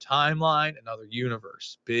 Another timeline, another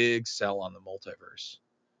universe. Big sell on the multiverse.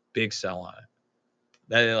 Big sell on it.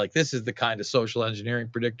 This is the kind of social engineering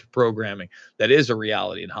predictive programming that is a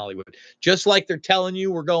reality in Hollywood. Just like they're telling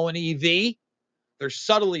you we're going EV, they're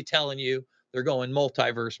subtly telling you they're going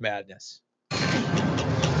multiverse madness.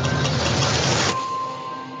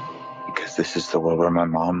 Because this is the world where my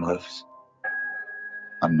mom lives.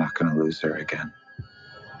 I'm not going to lose her again.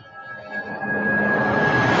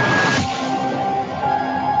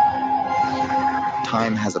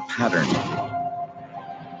 Time has a pattern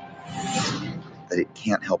that it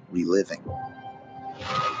can't help reliving.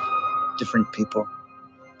 Different people,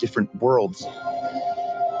 different worlds,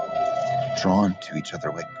 drawn to each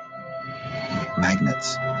other like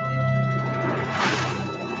magnets.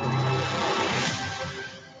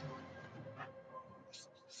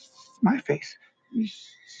 My face. You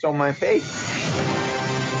stole my face.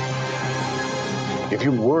 If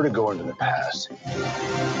you were to go into the past, you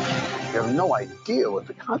have no idea what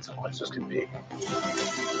the consequences can be.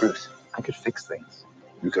 Bruce, I could fix things.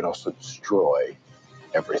 You could also destroy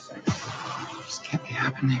everything. This can't be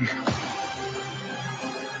happening.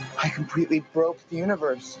 I completely broke the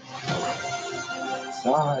universe.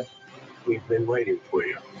 Zod, we've been waiting for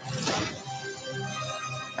you.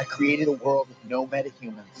 I created a world with no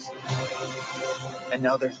metahumans. And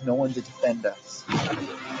now there's no one to defend us.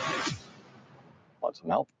 Want some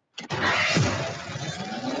help?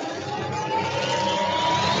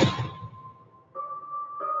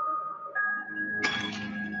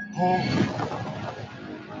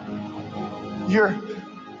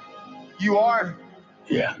 You are?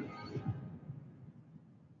 Yeah.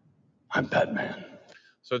 I'm Batman.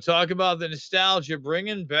 So talk about the nostalgia,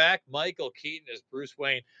 bringing back Michael Keaton as Bruce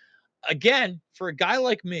Wayne. Again, for a guy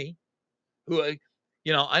like me, who,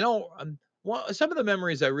 some of the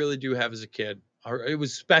memories I really do have as a kid, it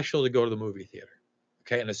was special to go to the movie theater.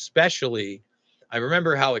 Okay. And especially, I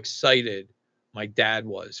remember how excited my dad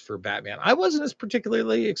was for Batman. I wasn't as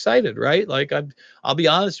particularly excited, right? I'll be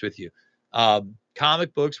honest with you.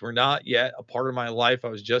 Comic books were not yet a part of my life. I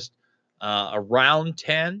was just around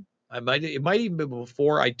 10. It might even be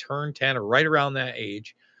before I turned 10 or right around that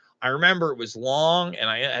age. I remember it was long and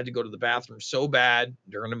I had to go to the bathroom so bad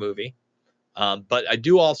during the movie. But I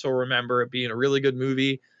do also remember it being a really good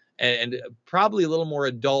movie and probably a little more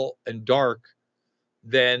adult and dark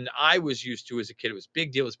than I was used to as a kid. It was a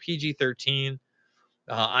big deal. It was PG-13.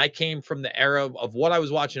 I came from the era of what I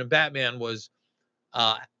was watching in Batman was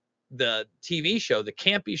the TV show, the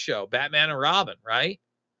campy show, Batman and Robin, right?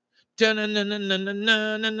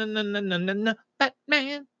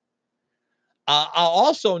 Batman. I'll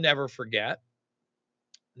also never forget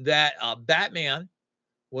that Batman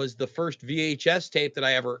was the first VHS tape that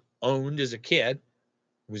I ever owned as a kid.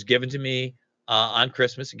 It was given to me on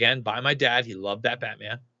Christmas, again, by my dad. He loved that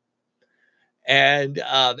Batman. And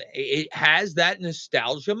it has that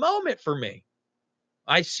nostalgia moment for me.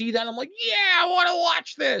 I see that, I'm like, yeah, I want to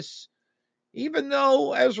watch this. Even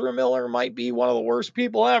though Ezra Miller might be one of the worst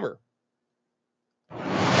people ever.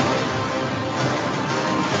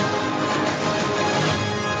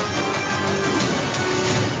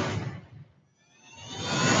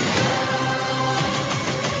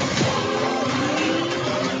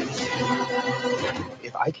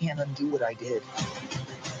 If I can't undo what I did,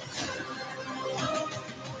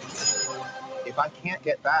 if I can't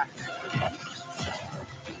get back,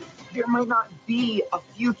 there might not be a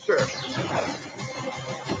future.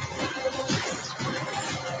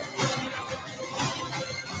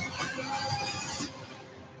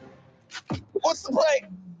 What's the play?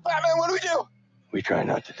 Batman, what do we do? We try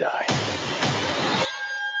not to die.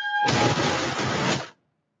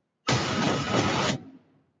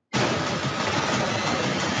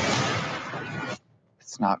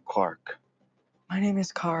 It's not Clark. My name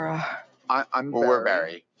is Kara. I'm Well, we're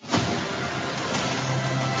Barry.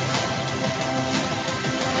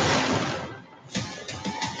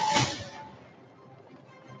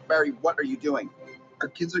 Barry, what are you doing? Our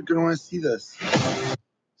kids are going to want to see this.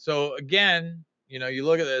 So again, You know, you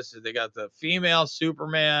look at this, they got the female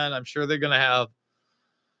Superman. I'm sure they're going to have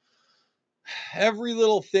every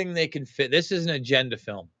little thing they can fit. This is an agenda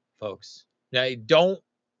film, folks. Now, don't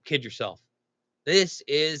kid yourself. This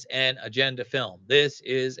is an agenda film. This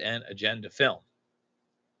is an agenda film.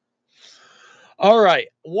 All right.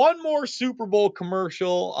 One more Super Bowl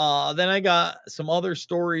commercial. Then I got some other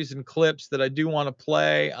stories and clips that I do want to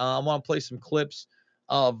play. I want to play some clips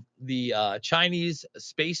of the Chinese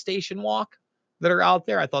space station walk that are out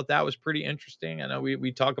there. I thought that was pretty interesting. I know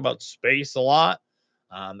we talk about space a lot.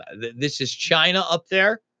 This is China up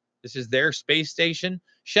there. This is their space station,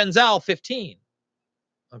 Shenzhou 15.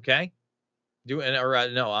 Okay.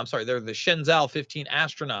 No, I'm sorry. They're the Shenzhou 15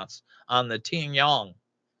 astronauts on the Tianyang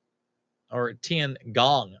or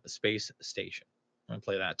Tiangong space station. I'm going to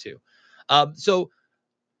play that too. So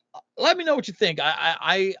let me know what you think.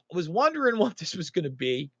 I was wondering what this was going to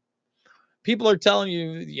be. People are telling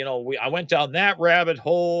you, you know, I went down that rabbit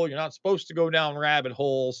hole. You're not supposed to go down rabbit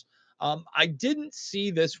holes. I didn't see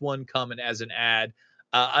this one coming as an ad.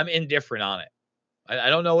 I'm indifferent on it. I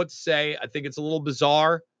don't know what to say. I think it's a little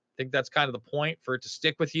bizarre. I think that's kind of the point for it to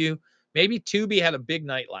stick with you. Maybe Tubi had a big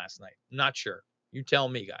night last night. I'm not sure. You tell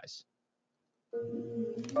me, guys.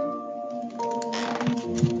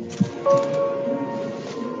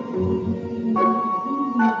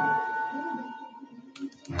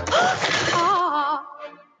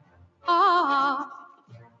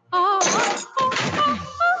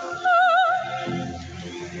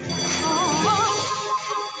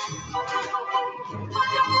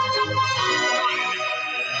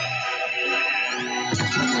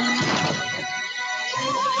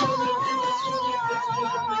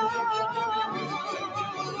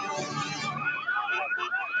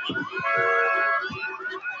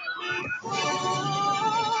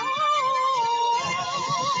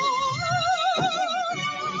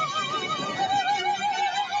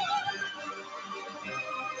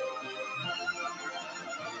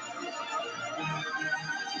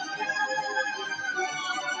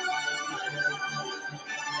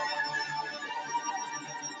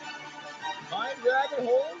 Find rabbit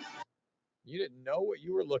holes? You didn't know what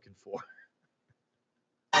you were looking for.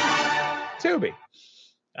 Tubi.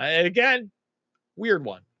 Again, weird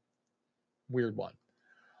one. Weird one.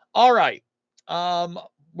 All right.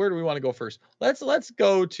 Where do we want to go first? Let's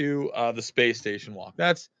go to the space station walk.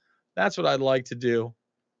 That's what I'd like to do.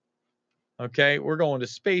 Okay, we're going to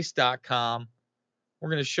space.com. We're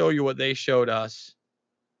going to show you what they showed us.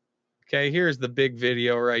 Okay, here's the big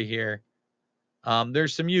video right here.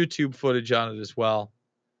 There's some YouTube footage on it as well.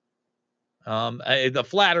 The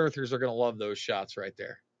flat earthers are going to love those shots right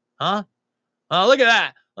there. Huh? Look at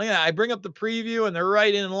that. Look at that. I bring up the preview and they're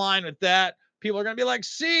right in line with that. People are going to be like,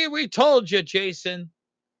 see, we told you, Jason.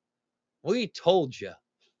 We told you.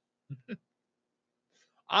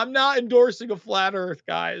 I'm not endorsing a flat earth,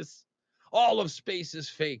 guys. All of space is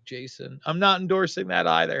fake, Jason. I'm not endorsing that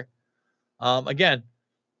either. Again,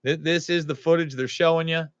 this is the footage they're showing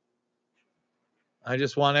you. I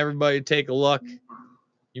just want everybody to take a look.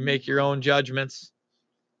 You make your own judgments.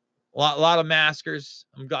 A lot of maskers.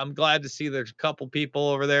 I'm glad to see there's a couple people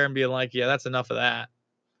over there and being like, yeah, that's enough of that.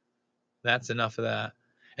 That's enough of that.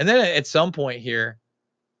 And then at some point here,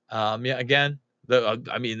 again,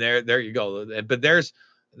 there you go. But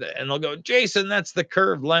and they'll go, Jason, that's the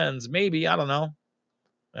curved lens. Maybe, I don't know.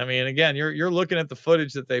 I mean, again, you're looking at the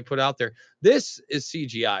footage that they put out there. This is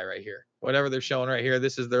CGI right here. Whatever they're showing right here,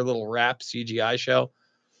 this is their little wrap CGI show.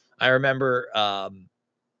 I remember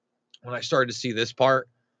when I started to see this part,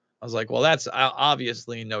 I was like, well, that's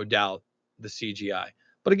obviously no doubt the CGI.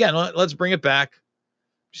 But again, let's bring it back.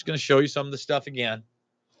 I'm just going to show you some of the stuff again.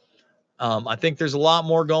 I think there's a lot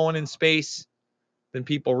more going in space than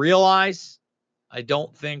people realize. I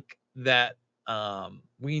don't think that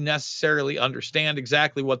we necessarily understand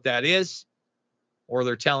exactly what that is, or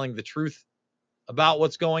they're telling the truth about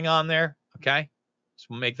what's going on there. Okay. So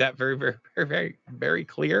we'll make that very, very, very, very, very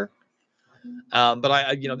clear. But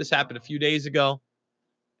this happened a few days ago.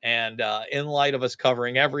 And in light of us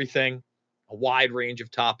covering everything, a wide range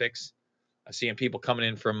of topics, I'm seeing people coming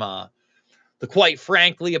in from the Quite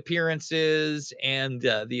Frankly appearances and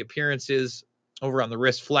the appearances over on the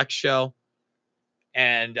Wrist Flex show.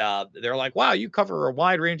 And they're like, wow, you cover a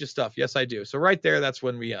wide range of stuff. Yes, I do. So right there, that's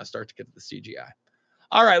when we start to get to the CGI.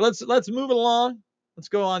 All right, let's move it along. Let's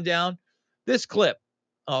go on down. This clip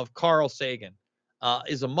of Carl Sagan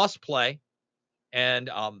is a must play and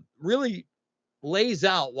really lays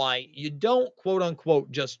out why you don't, quote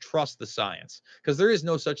unquote, just trust the science, because there is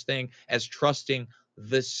no such thing as trusting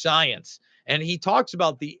the science. And he talks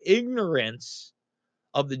about the ignorance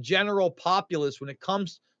of the general populace when it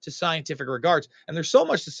comes to scientific regards. And there's so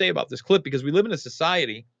much to say about this clip because we live in a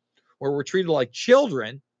society where we're treated like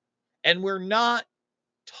children and we're not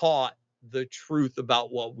taught the truth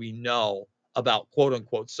about what we know about quote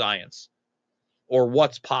unquote science or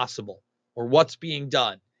what's possible or what's being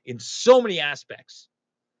done in so many aspects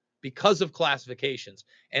because of classifications.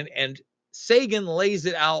 And Sagan lays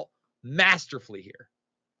it out masterfully here.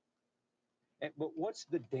 But what's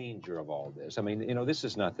the danger of all this? I mean, this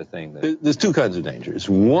is not the thing that... There's two kinds of dangers.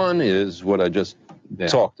 One is what I just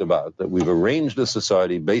talked about, that we've arranged a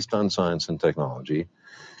society based on science and technology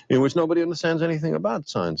in which nobody understands anything about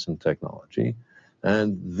science and technology.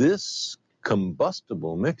 And this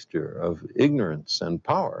combustible mixture of ignorance and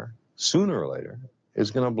power, sooner or later,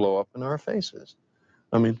 is going to blow up in our faces.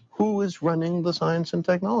 I mean, who is running the science and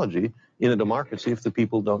technology in a democracy if the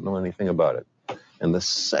people don't know anything about it? And the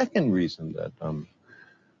second reason that I'm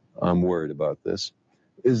worried about this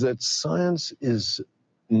is that science is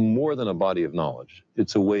more than a body of knowledge.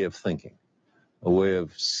 It's a way of thinking, a way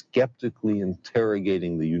of skeptically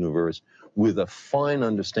interrogating the universe with a fine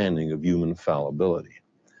understanding of human fallibility.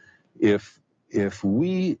 If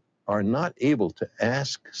we are not able to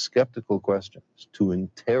ask skeptical questions, to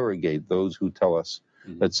interrogate those who tell us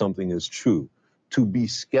that something is true, to be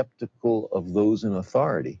skeptical of those in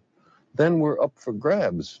authority, then we're up for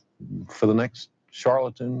grabs for the next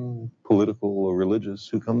charlatan, political or religious,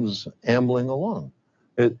 who comes ambling along.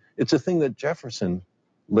 It's a thing that Jefferson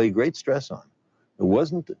lay great stress on. It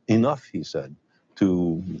wasn't enough, he said,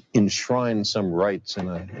 to enshrine some rights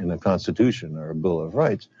in a constitution or a Bill of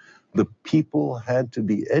Rights. The people had to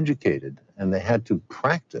be educated, and they had to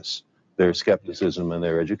practice their skepticism and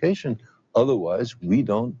their education. Otherwise, we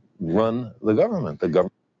don't run the government. The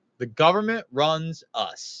government runs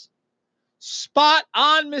us. Spot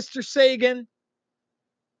on, Mr. Sagan.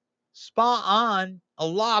 Spot on. A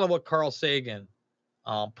lot of what Carl Sagan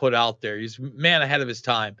put out there. He's man ahead of his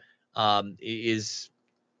time. Is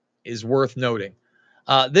worth noting.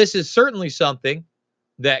 This is certainly something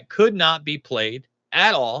that could not be played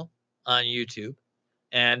at all on YouTube.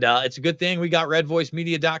 And it's a good thing we got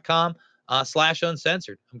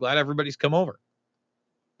redvoicemedia.com/uncensored. I'm glad everybody's come over.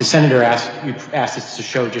 The senator asked us to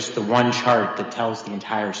show just the one chart that tells the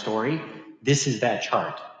entire story. This is that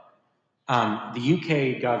chart. The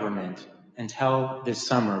UK government, until this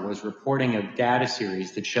summer, was reporting a data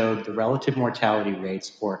series that showed the relative mortality rates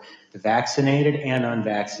for the vaccinated and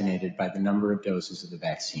unvaccinated by the number of doses of the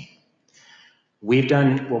vaccine. We've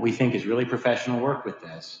done what we think is really professional work with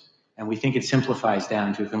this, and we think it simplifies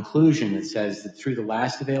down to a conclusion that says that through the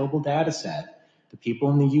last available data set, the people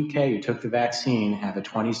in the UK who took the vaccine have a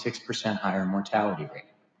 26% higher mortality rate.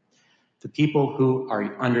 The people who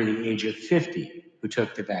are under the age of 50 who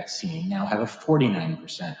took the vaccine now have a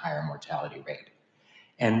 49% higher mortality rate.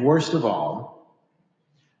 And worst of all,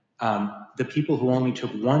 the people who only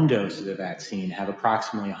took one dose of the vaccine have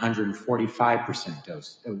approximately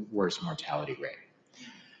 145% worse mortality rate.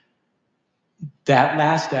 That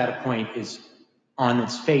last data point is on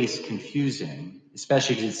its face confusing,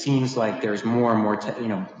 especially because it seems like there's more and more,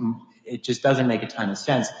 it just doesn't make a ton of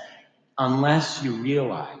sense unless you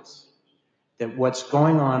realize that what's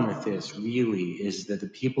going on with this really is that the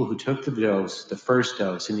people who took the dose, the first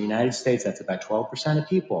dose in the United States, that's about 12% of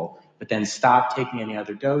people, but then stopped taking any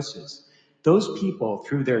other doses. Those people,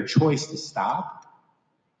 through their choice to stop,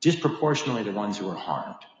 disproportionately the ones who are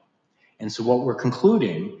harmed. And so what we're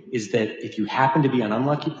concluding is that if you happen to be an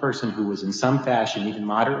unlucky person who was in some fashion even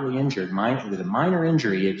moderately injured, with a minor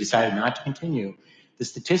injury, and decided not to continue, the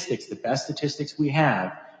statistics, the best statistics we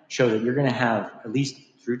have, show that you're going to have, at least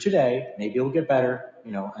through today, maybe it'll get better,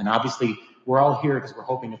 and obviously we're all here because we're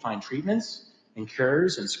hoping to find treatments and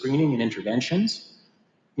cures and screening and interventions,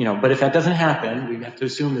 but if that doesn't happen, we have to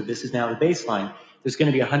assume that this is now the baseline. There's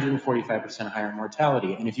going to be 145% higher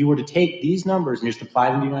mortality. And if you were to take these numbers and just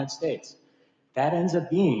apply them to the United States, that ends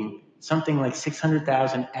up being something like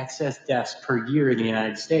 600,000 excess deaths per year in the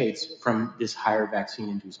United States from this higher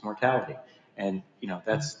vaccine-induced mortality. And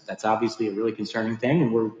that's obviously a really concerning thing.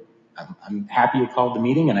 And I'm happy you called the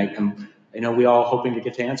meeting, and I know we all hoping to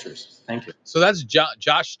get to answers. Thank you. So that's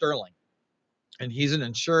Josh Sterling, and he's an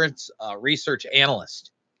insurance research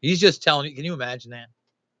analyst. He's just telling you. Can you imagine that?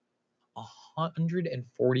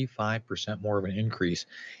 145% more of an increase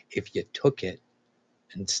if you took it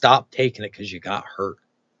and stopped taking it because you got hurt.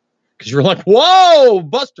 Because you're like, whoa,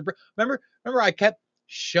 Buster. Remember I kept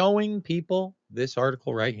showing people this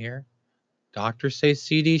article right here. Doctors say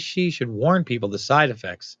CDC should warn people the side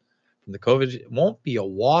effects from the COVID. It won't be a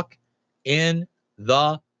walk in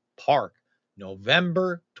the park.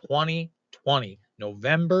 November 2020.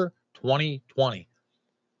 November 2020.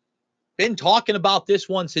 Been talking about this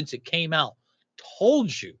one since it came out.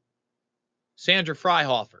 Told you. Sandra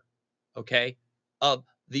Freihofer, okay, of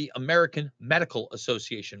the American Medical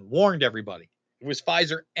Association, warned everybody. It was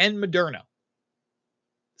Pfizer and Moderna.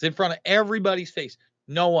 It's in front of everybody's face.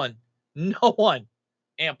 No one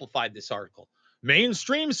amplified this article.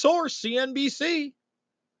 Mainstream source, CNBC.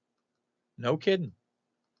 No kidding.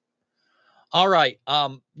 All right.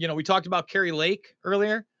 We talked about Carrie Lake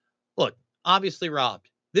earlier. Look, obviously robbed.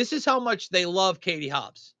 This is how much they love Katie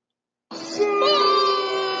Hobbs.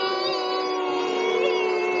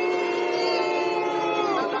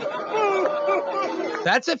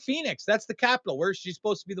 That's at Phoenix. That's the capital, where she's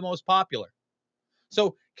supposed to be the most popular.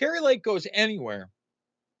 So Carrie Lake goes anywhere.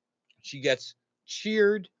 She gets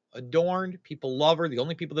cheered, adorned. People love her. The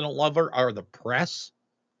only people that don't love her are the press.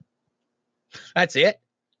 That's it.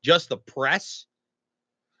 Just the press.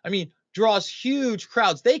 I mean, draws huge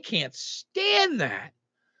crowds. They can't stand that.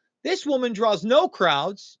 This woman draws no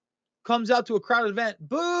crowds, comes out to a crowded event.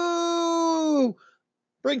 Boo!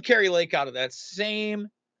 Bring Carrie Lake out of that same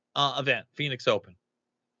event, Phoenix Open.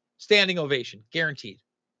 Standing ovation, guaranteed.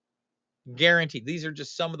 Guaranteed. These are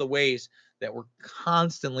just some of the ways that we're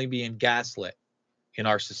constantly being gaslit in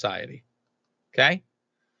our society. Okay?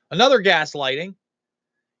 Another gaslighting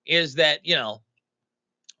is that,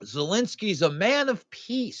 Zelensky's a man of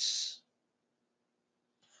peace.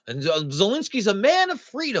 And Zelensky's a man of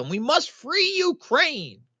freedom. We must free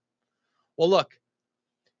Ukraine. Well, look,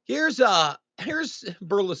 here's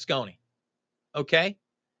Berlusconi. Okay?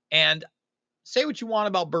 And say what you want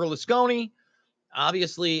about Berlusconi.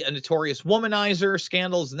 Obviously, a notorious womanizer,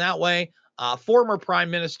 scandals in that way. Former prime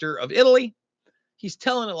minister of Italy. He's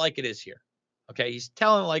telling it like it is here. Okay, he's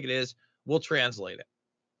telling it like it is. We'll translate it.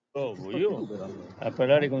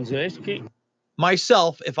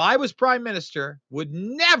 Myself, if I was prime minister, would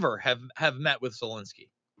never have met with Zelensky.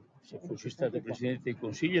 Se fossi stato presidente del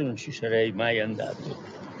Consiglio non ci sarei mai andato,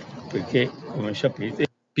 perché, come sapete,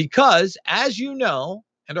 because, as you know,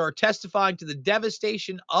 and are testifying to the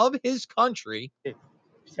devastation of his country,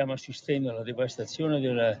 stiamo assistendo alla devastazione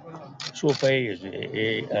del suo paese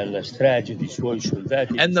e alla strage dei suoi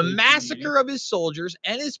soldati. And the massacre of his soldiers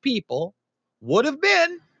and his people would have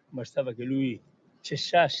been bastava che lui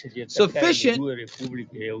cessasse di attaccare sufficient. le due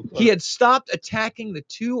repubbliche autonome. He had stopped attacking the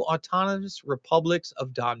two autonomous republics of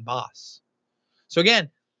Donbass. So again,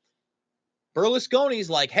 Berlusconi's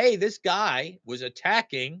like, hey, this guy was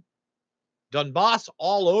attacking Donbass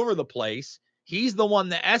all over the place. He's the one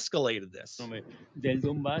that escalated this.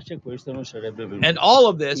 And all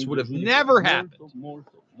of this would have never happened.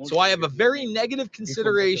 So I have a very negative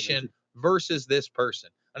consideration versus this person.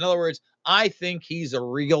 In other words, I think he's a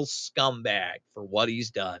real scumbag for what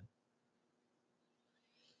he's done.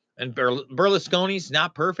 And Berlusconi's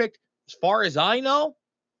not perfect. As far as I know,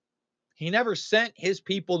 he never sent his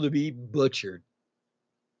people to be butchered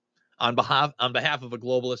on behalf of a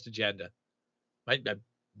globalist agenda. Right? I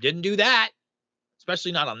didn't do that,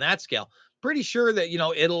 especially not on that scale. Pretty sure that,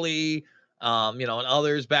 Italy, and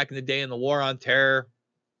others back in the day in the war on terror,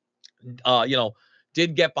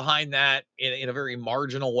 did get behind that in a very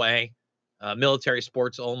marginal way. Military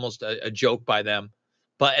sports, almost a joke by them.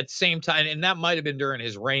 But at the same time, and that might have been during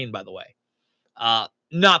his reign, by the way,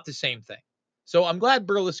 not the same thing. So I'm glad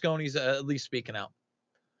Berlusconi's at least speaking out.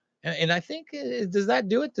 And I think, does that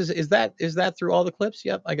do it? Is that through all the clips?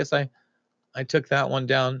 Yep. I guess I took that one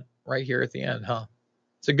down right here at the end, huh?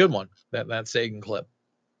 It's a good one, that Sagan clip.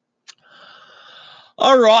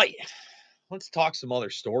 All right. Let's talk some other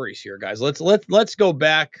stories here, guys. Let's go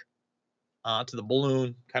back to the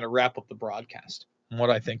balloon, kind of wrap up the broadcast and what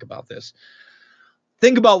I think about this.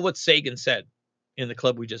 Think about what Sagan said in the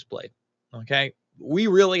clip we just played. Okay. We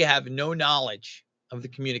really have no knowledge of the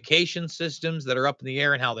communication systems that are up in the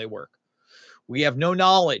air and how they work. We have no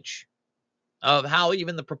knowledge of how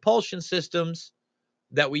even the propulsion systems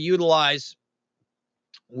that we utilize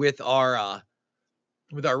with our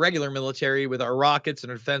regular military, with our rockets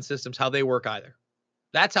and our defense systems, how they work either.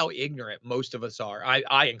 That's how ignorant most of us are,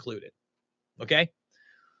 I included. Okay?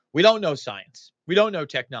 We don't know science. We don't know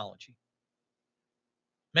technology.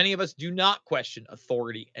 Many of us do not question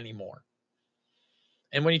authority anymore.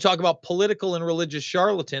 And when you talk about political and religious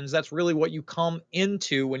charlatans, that's really what you come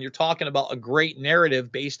into when you're talking about a great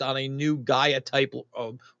narrative based on a new Gaia type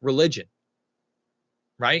of religion,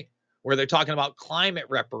 right? Where they're talking about climate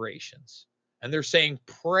reparations and they're saying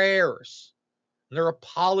prayers and they're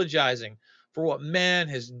apologizing for what man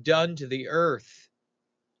has done to the earth.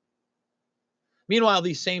 Meanwhile,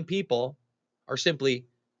 these same people are simply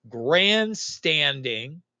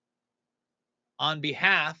grandstanding on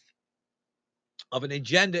behalf of an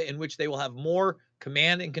agenda in which they will have more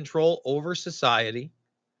command and control over society,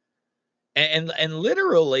 and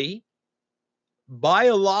literally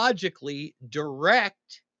biologically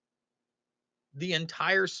direct the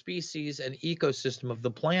entire species and ecosystem of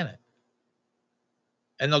the planet.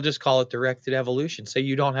 And they'll just call it directed evolution. Say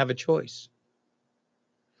you don't have a choice.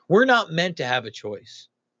 We're not meant to have a choice.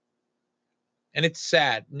 And it's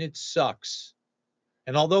sad and it sucks.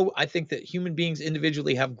 And although I think that human beings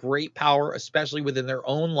individually have great power, especially within their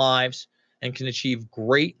own lives, and can achieve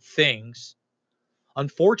great things,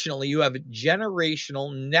 unfortunately, you have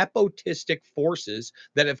generational nepotistic forces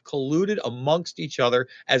that have colluded amongst each other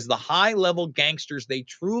as the high-level gangsters they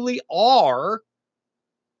truly are,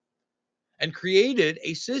 and created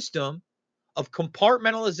a system of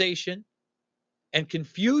compartmentalization and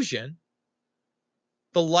confusion,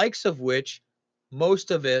 the likes of which most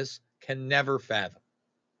of us can never fathom.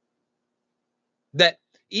 That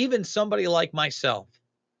even somebody like myself,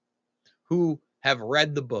 who have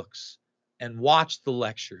read the books and watched the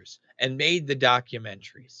lectures and made the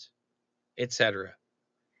documentaries, etc.,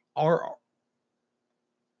 are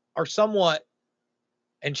somewhat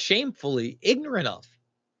and shamefully ignorant of.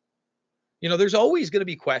 There's always going to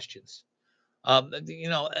be questions.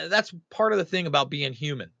 That's part of the thing about being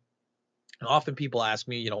human. And often people ask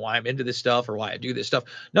me, why I'm into this stuff or why I do this stuff.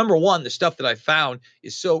 Number one, the stuff that I found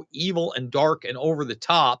is so evil and dark and over the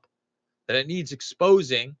top that it needs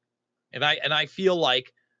exposing. And I feel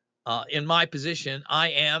like in my position, I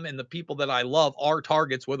am, and the people that I love are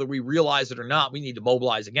targets, whether we realize it or not. We need to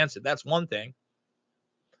mobilize against it. That's one thing.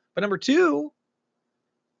 But number two,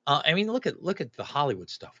 look at the Hollywood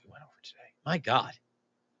stuff we went over today. My God.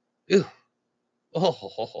 Ew.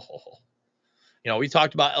 We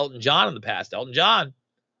talked about Elton John in the past. Elton John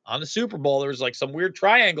on the Super Bowl, there was like some weird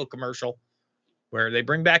triangle commercial where they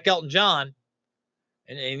bring back Elton John.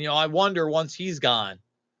 And I wonder once he's gone,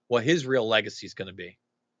 what his real legacy is going to be.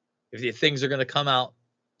 If the things are going to come out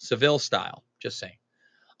Seville style, just saying.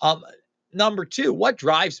 Number two, what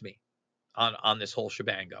drives me on this whole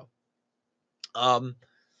shebango?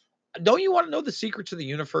 Don't you want to know the secrets of the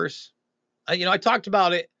universe? I talked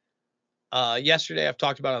about it yesterday. I've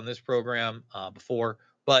talked about it on this program before,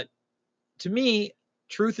 but to me,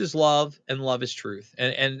 truth is love and love is truth.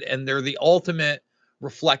 And they're the ultimate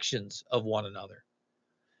reflections of one another.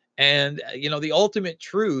 And, the ultimate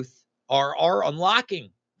truth are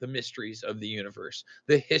unlocking the mysteries of the universe,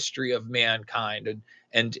 the history of mankind,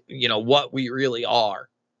 and what we really are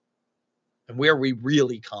and where we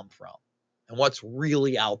really come from and what's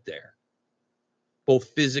really out there, both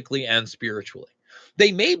physically and spiritually.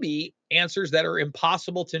 They may be answers that are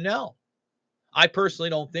impossible to know. I personally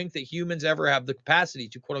don't think that humans ever have the capacity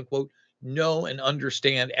to, quote unquote, know and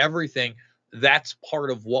understand everything. That's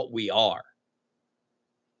part of what we are.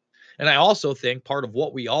 And I also think part of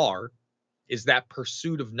what we are is that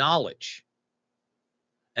pursuit of knowledge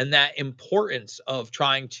and that importance of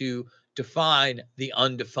trying to define the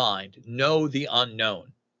undefined, know the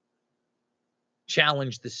unknown,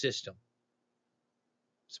 challenge the system.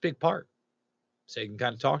 It's a big part. So you can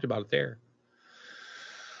kind of talk about it there.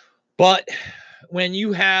 But when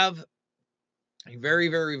you have a very,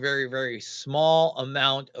 very, very, very small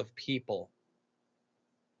amount of people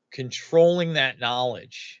controlling that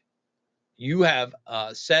knowledge, you have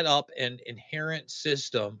set up an inherent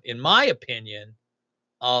system, in my opinion,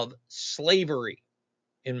 of slavery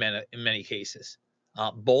in many cases,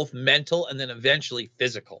 both mental and then eventually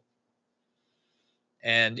physical.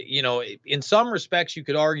 And, in some respects, you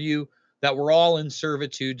could argue that we're all in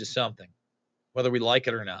servitude to something, whether we like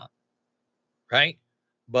it or not, right?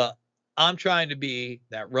 But I'm trying to be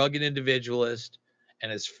that rugged individualist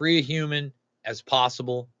and as free a human as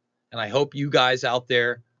possible. And I hope you guys out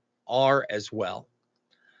there are as well.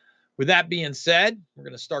 With that being said, we're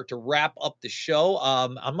going to start to wrap up the show.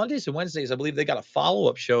 On Mondays and Wednesdays, I believe they got a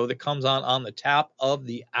follow-up show that comes on the top of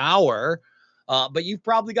the hour. But you've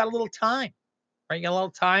probably got a little time, right? You got a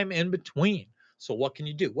little time in between. So what can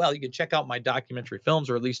you do? Well, you can check out my documentary films,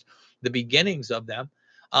 or at least the beginnings of them.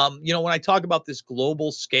 When I talk about this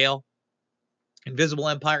global scale, Invisible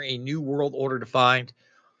Empire, a new world order defined,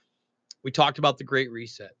 we talked about the Great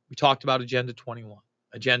Reset. We talked about Agenda 21,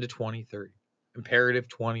 Agenda 2030, Imperative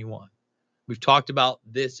 21. We've talked about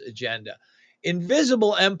this agenda.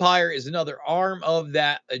 Invisible Empire is another arm of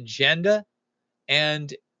that agenda.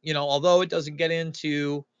 And, although it doesn't get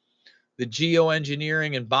into the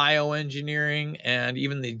geoengineering and bioengineering and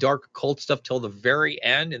even the dark occult stuff till the very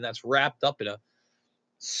end, and that's wrapped up in a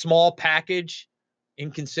small package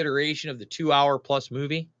in consideration of the 2-hour plus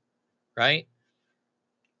movie, right?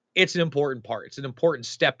 It's an important part. It's an important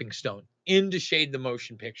stepping stone into Shade the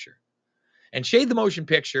Motion Picture. And Shade the Motion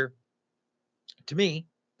Picture To me,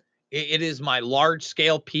 it is my large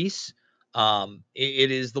scale piece.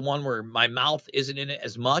 It is the one where my mouth isn't in it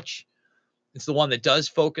as much. It's the one that does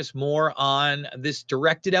focus more on this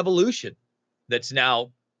directed evolution that's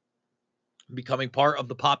now becoming part of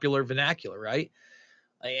the popular vernacular, right?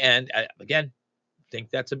 And again, think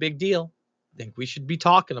that's a big deal. Think we should be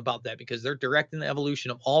talking about that because they're directing the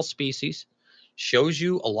evolution of all species. Shows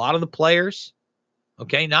you a lot of the players.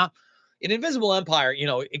 Okay, now in Invisible Empire,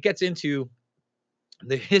 it gets into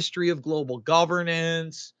the history of global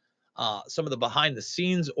governance, some of the behind the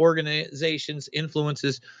scenes organizations,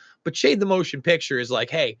 influences. But Shade the Motion Picture is like,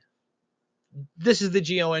 hey, this is the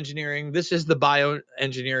geoengineering, this is the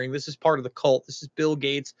bioengineering, this is part of the cult, this is Bill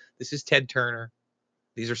Gates, this is Ted Turner.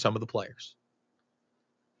 These are some of the players.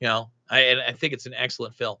 I think it's an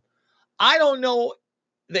excellent film. I don't know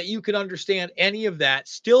that you could understand any of that,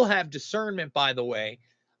 still have discernment, by the way,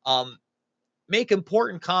 make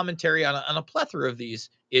important commentary on a plethora of these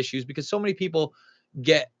issues because so many people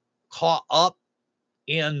get caught up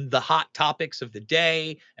in the hot topics of the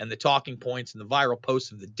day and the talking points and the viral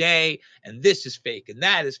posts of the day. And this is fake and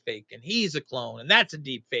that is fake and he's a clone and that's a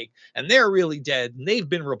deep fake and they're really dead and they've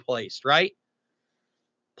been replaced, right?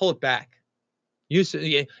 Pull it back.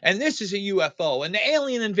 And this is a UFO and the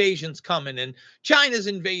alien invasion's coming and China's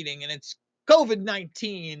invading and it's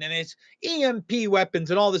COVID-19 and it's EMP weapons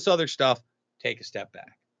and all this other stuff. Take a step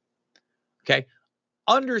back. Okay.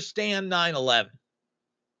 Understand 9/11.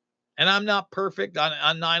 And I'm not perfect on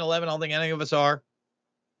 9/11. I don't think any of us are.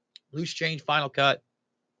 Loose Change, Final Cut.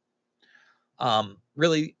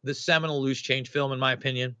 Really, the seminal Loose Change film, in my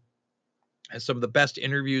opinion, has some of the best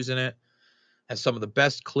interviews in it, has some of the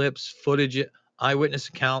best clips, footage, eyewitness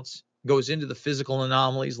accounts, goes into the physical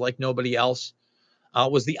anomalies like nobody else.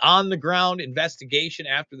 Was the on-the-ground investigation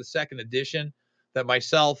after the second edition that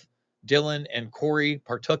myself, Dylan, and Corey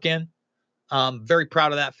partook in. Very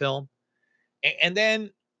proud of that film. And then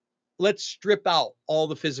let's strip out all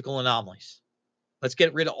the physical anomalies. Let's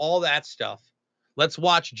get rid of all that stuff. Let's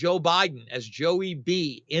watch Joe Biden as Joey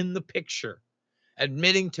B in the picture,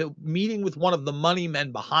 admitting to meeting with one of the money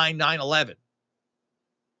men behind 9/11.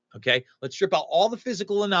 Okay, let's strip out all the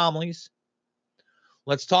physical anomalies.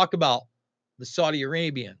 Let's talk about the Saudi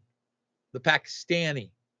Arabian, the Pakistani,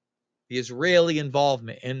 the Israeli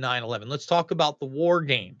involvement in 9/11. Let's talk about the war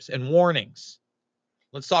games and warnings.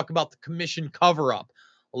 Let's talk about the commission cover-up.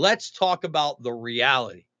 Let's talk about the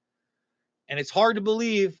reality. And it's hard to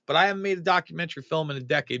believe, but I haven't made a documentary film in a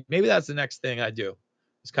decade. Maybe that's the next thing I do.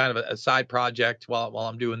 It's kind of a side project while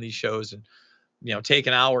I'm doing these shows and, take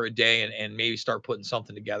an hour a day and maybe start putting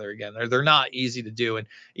something together again. They're not easy to do. And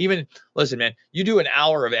even, listen, man, you do an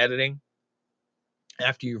hour of editing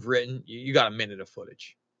after you've written, you got a minute of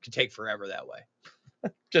footage. It can take forever that way.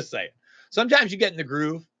 Just saying. Sometimes you get in the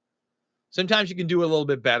groove. Sometimes you can do it a little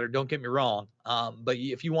bit better. Don't get me wrong. But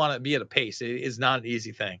if you want to be at a pace, it is not an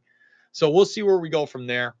easy thing. So we'll see where we go from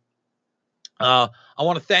there. I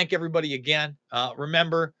want to thank everybody again.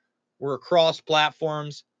 Remember, we're across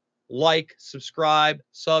platforms. Like, subscribe,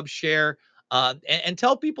 sub, share, and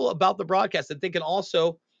tell people about the broadcast that they can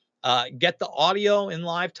also get the audio in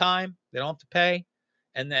live time. They don't have to pay.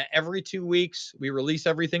 And that every 2 weeks, we release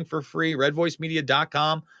everything for free,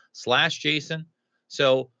 redvoicemedia.com/Jason.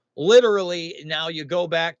 So literally now you go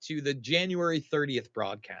back to the January 30th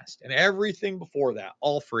broadcast and everything before that,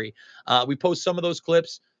 all free. We post some of those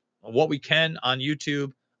clips, what we can on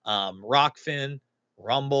YouTube, Rockfin,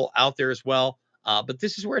 Rumble out there as well. But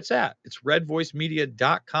this is where it's at. It's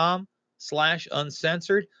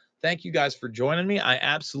redvoicemedia.com/uncensored. Thank you guys for joining me. I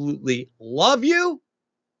absolutely love you.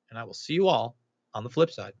 And I will see you all on the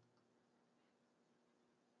flip side.